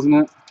games, wasn't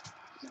it?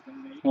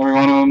 Every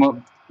one of them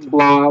a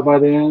blowout by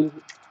the end.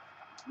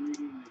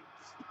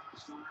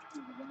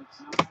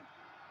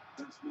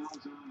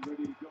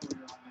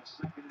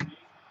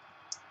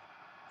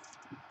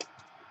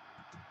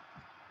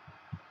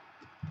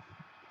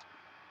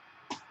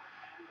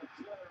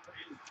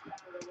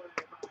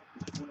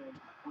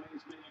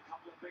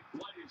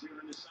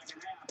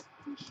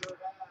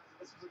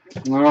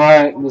 All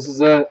right, this is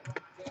it.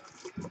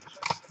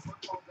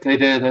 They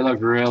did. They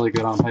looked really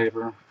good on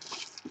paper.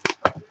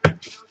 I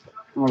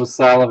was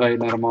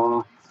salivating at them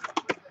all.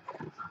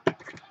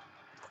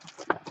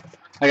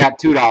 I got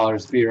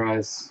 $2,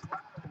 B-Rice.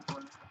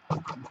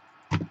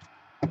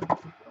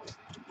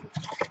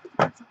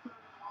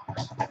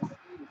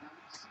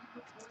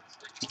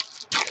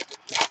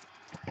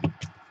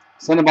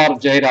 Send them all to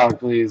J-Dog,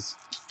 please.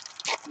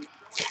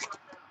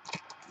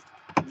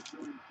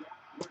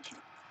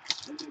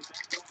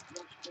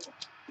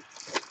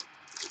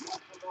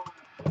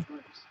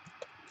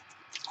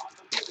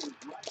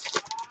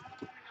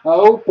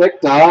 Oh,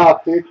 picked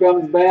off. Here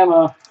comes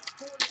Bama.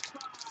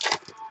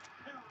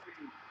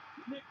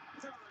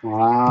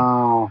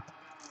 Wow.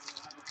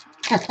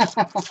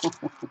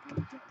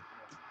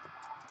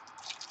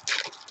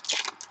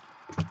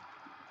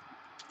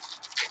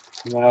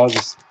 That was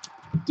a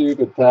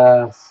stupid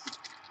pass.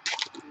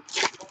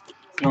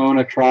 Thrown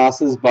across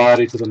his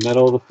body to the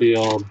middle of the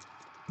field.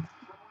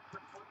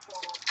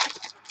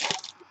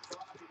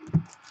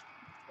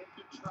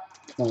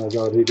 Oh my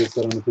god, he just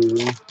said on the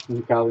TV.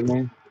 He copied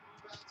me.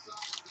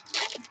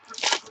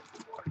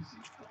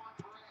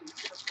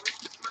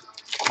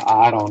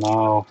 I don't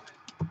know.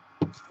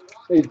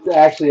 He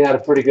actually had a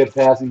pretty good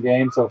passing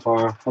game so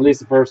far, at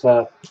least the first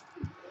half.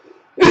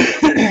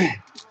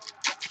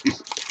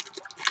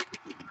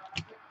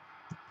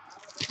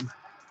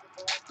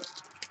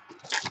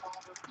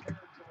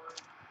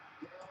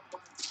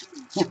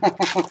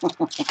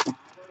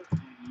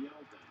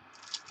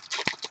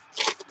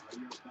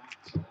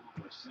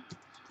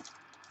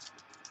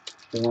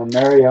 And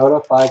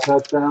Mariota, 5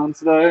 touchdowns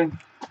today.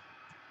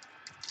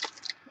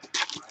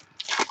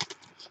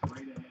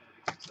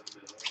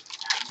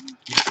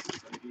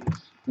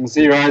 You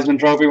see your Heisman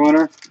Trophy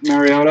winner,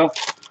 Mariota?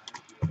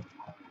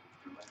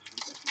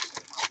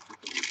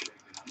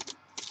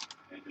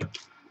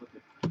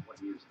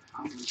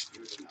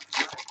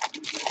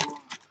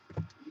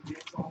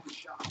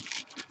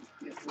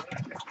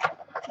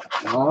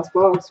 Last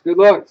box. Good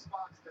luck.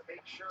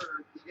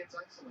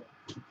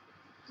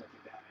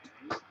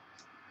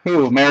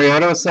 Who?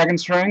 Mariota, second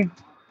string?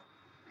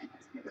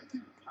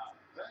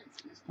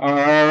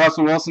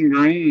 Russell Wilson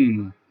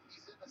green.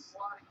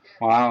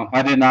 Wow,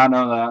 I did not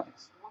know that.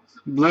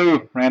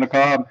 Blue, Randall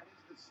Cobb.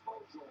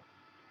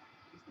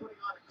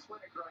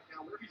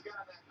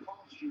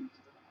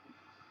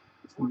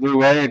 Blue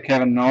Wade,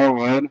 Kevin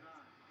Norwood.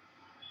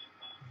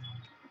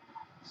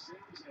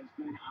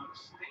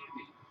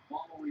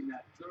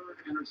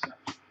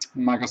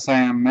 Michael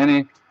Sam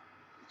Mini.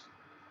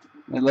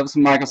 They love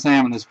some Michael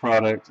Sam in this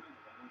product.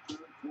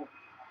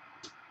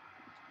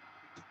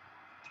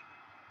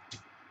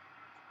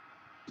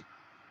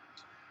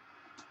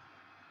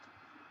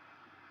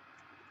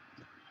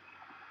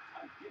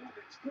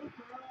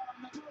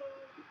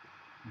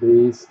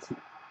 Beast.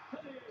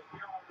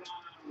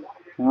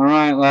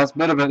 Alright, last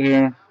bit of it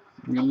here.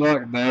 Good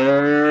luck.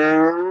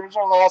 There's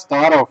our last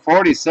auto.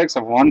 46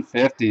 of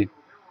 150.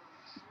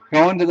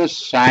 Going to the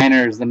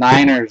Shiners, the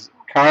Niners.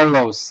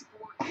 Carlos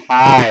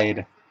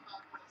Hyde.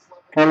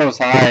 Carlos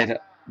Hyde.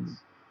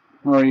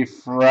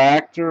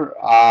 Refractor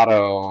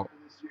auto.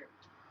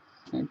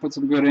 Put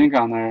some good ink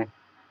on there.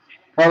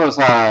 Carlos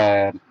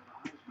Hyde.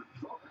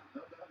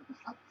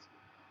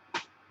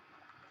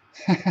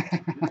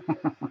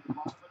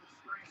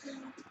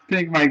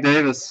 Pink Mike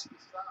Davis.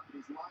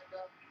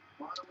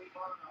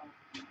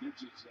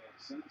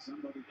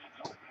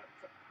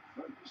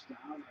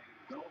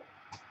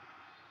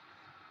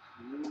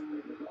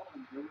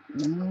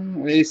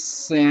 Ace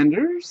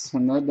Sanders,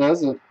 and that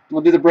does it.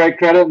 We'll do the break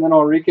credit and then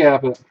I'll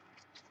recap it.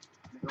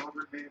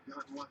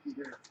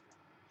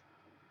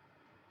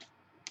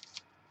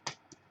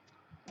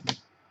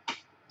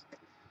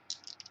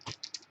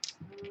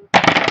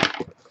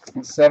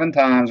 7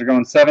 times. We're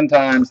going 7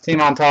 times.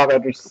 Team on top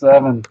after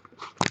 7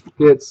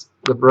 gets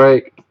the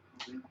break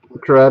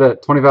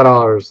credit.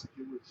 $25.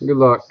 Good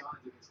luck.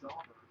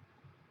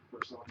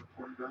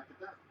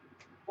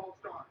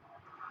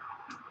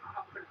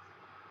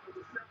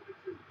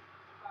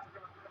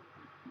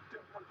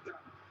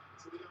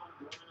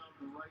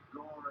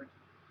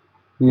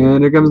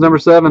 And here comes number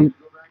 7.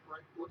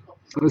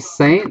 The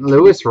St.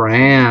 Louis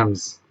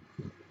Rams.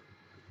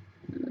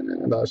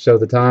 About show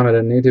the time. I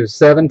didn't need to.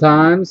 7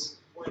 times.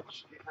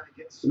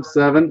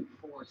 7.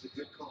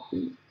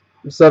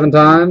 7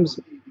 times.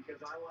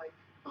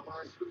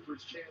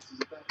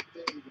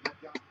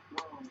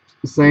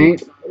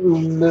 St.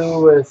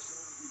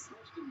 Louis.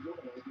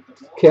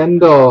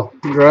 Kendall.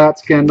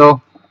 Congrats,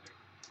 Kendall.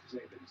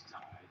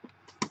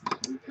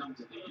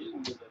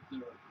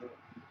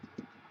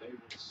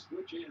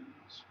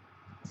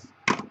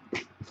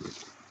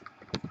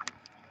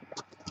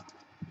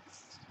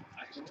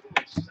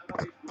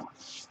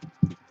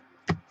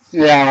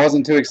 Yeah, it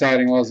wasn't too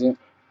exciting, was it?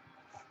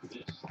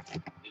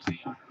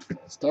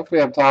 Stuff we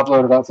have top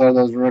loaded outside of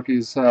those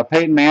rookies.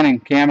 Peyton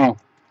Manning, camo.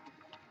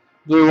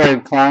 Blue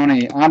Wave,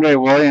 Clowney. Andre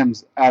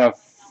Williams out of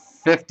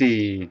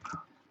 50.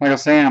 Michael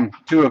Sam,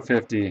 2 of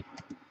 50.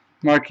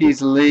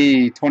 Marquise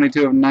Lee,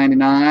 22 of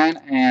 99.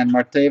 And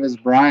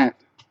Martavis Bryant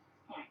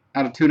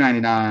out of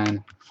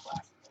 299.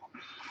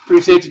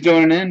 Appreciate you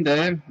joining in,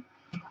 Dave.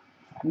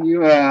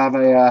 You have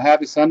a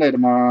happy Sunday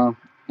tomorrow.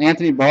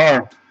 Anthony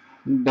Barr,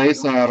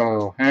 base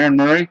auto. Aaron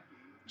Murray,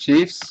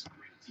 Chiefs.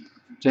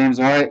 James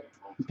White,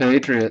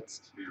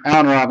 Patriots.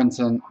 Allen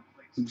Robinson,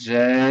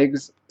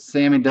 Jags.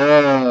 Sammy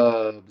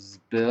Dubs,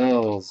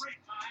 Bills.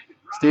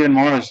 Stephen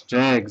Morris,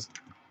 Jags.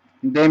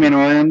 Damian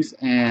Williams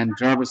and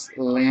Jarvis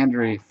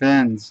Landry,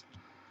 Fins.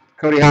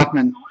 Cody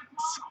Hoffman,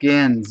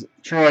 Skins.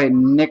 Troy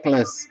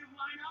Nicholas,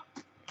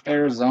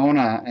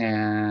 Arizona.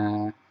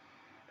 And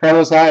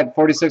Carlos Hyde,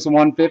 46 of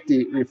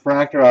 150,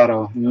 refractor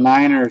auto.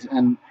 Niners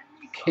and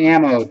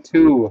camo,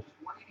 2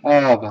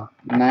 of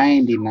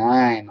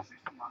 99.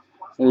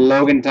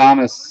 Logan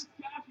Thomas,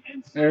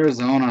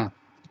 Arizona.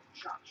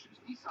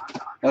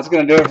 That's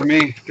going to do it for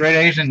me. Great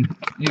Asian,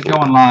 he's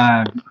going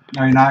live.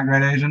 Are you not,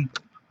 Great Asian?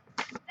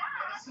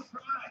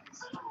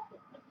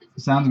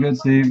 Sounds good,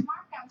 Steve.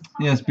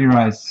 Yes, B.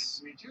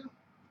 Rice.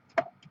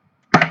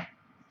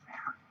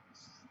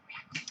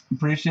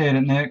 Appreciate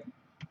it, Nick.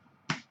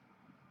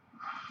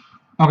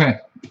 Okay,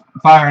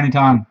 fire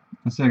anytime.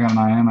 I still got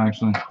an IM,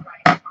 actually.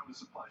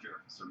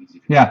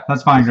 Yeah,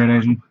 that's fine, Great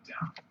Asian.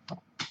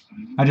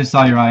 I just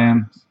saw your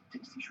IM.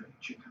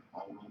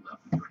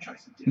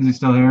 Is he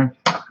still here?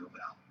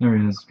 There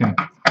he is. Okay.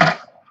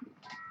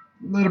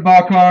 Little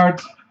ball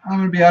cards. I'm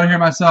going to be out of here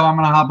myself. I'm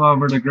going to hop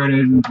over to Great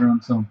Asian's room.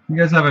 So you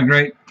guys have a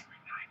great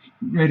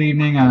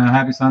evening.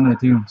 Happy Sunday,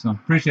 too. So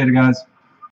appreciate it, guys.